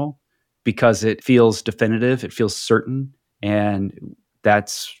rational because it feels definitive, it feels certain, and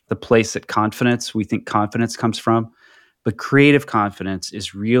that's the place that we think confidence comes from. But creative confidence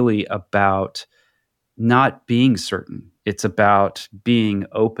is really about not being certain. It's about being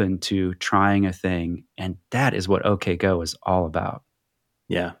open to trying a thing. And that is what OK Go is all about.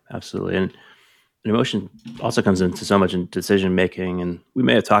 Yeah, absolutely. And emotion also comes into so much in decision making. And we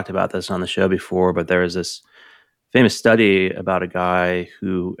may have talked about this on the show before, but there was this famous study about a guy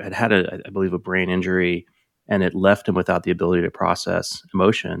who had I believe, a brain injury, and it left him without the ability to process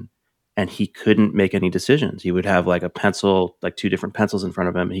emotion. And he couldn't make any decisions. He would have like a pencil, like two different pencils in front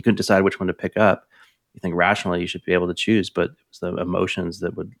of him, and he couldn't decide which one to pick up. You think rationally you should be able to choose, but it was the emotions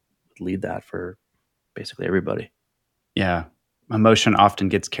that would lead that for basically everybody. Yeah. Emotion often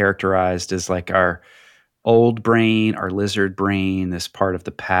gets characterized as like our old brain, our lizard brain, this part of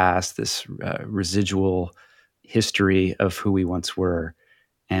the past, this residual history of who we once were,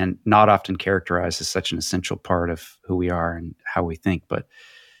 and not often characterized as such an essential part of who we are and how we think. But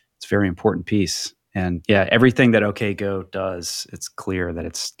it's a very important piece. And yeah, everything that OK Go does, it's clear that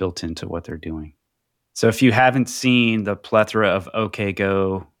it's built into what they're doing. So if you haven't seen the plethora of OK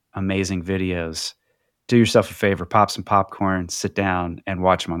Go amazing videos, do yourself a favor, pop some popcorn, sit down, and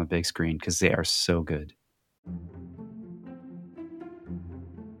watch them on the big screen because they are so good.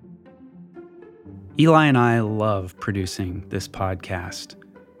 Eli and I love producing this podcast,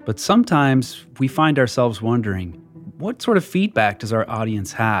 but sometimes we find ourselves wondering, what sort of feedback does our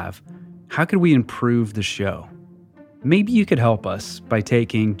audience have? How could we improve the show? Maybe you could help us by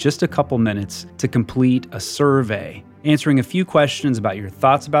taking just a couple minutes to complete a survey, answering a few questions about your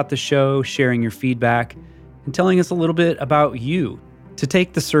thoughts about the show, sharing your feedback, and telling us a little bit about you. To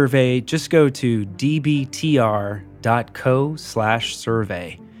take the survey, just go to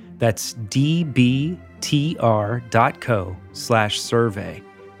dbtr.co/survey. That's dbtr.co/survey.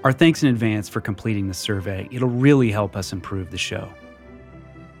 Our thanks in advance for completing the survey. It'll really help us improve the show.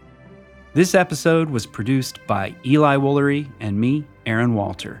 This episode was produced by Eli Woolery and me, Aaron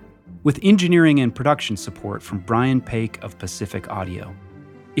Walter, with engineering and production support from Brian Paik of Pacific Audio.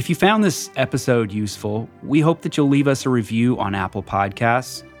 If you found this episode useful, we hope that you'll leave us a review on Apple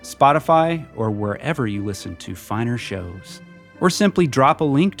Podcasts, Spotify, or wherever you listen to finer shows. Or simply drop a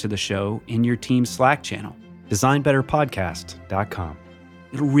link to the show in your team's Slack channel, designbetterpodcast.com.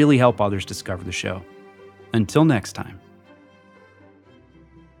 It'll really help others discover the show. Until next time.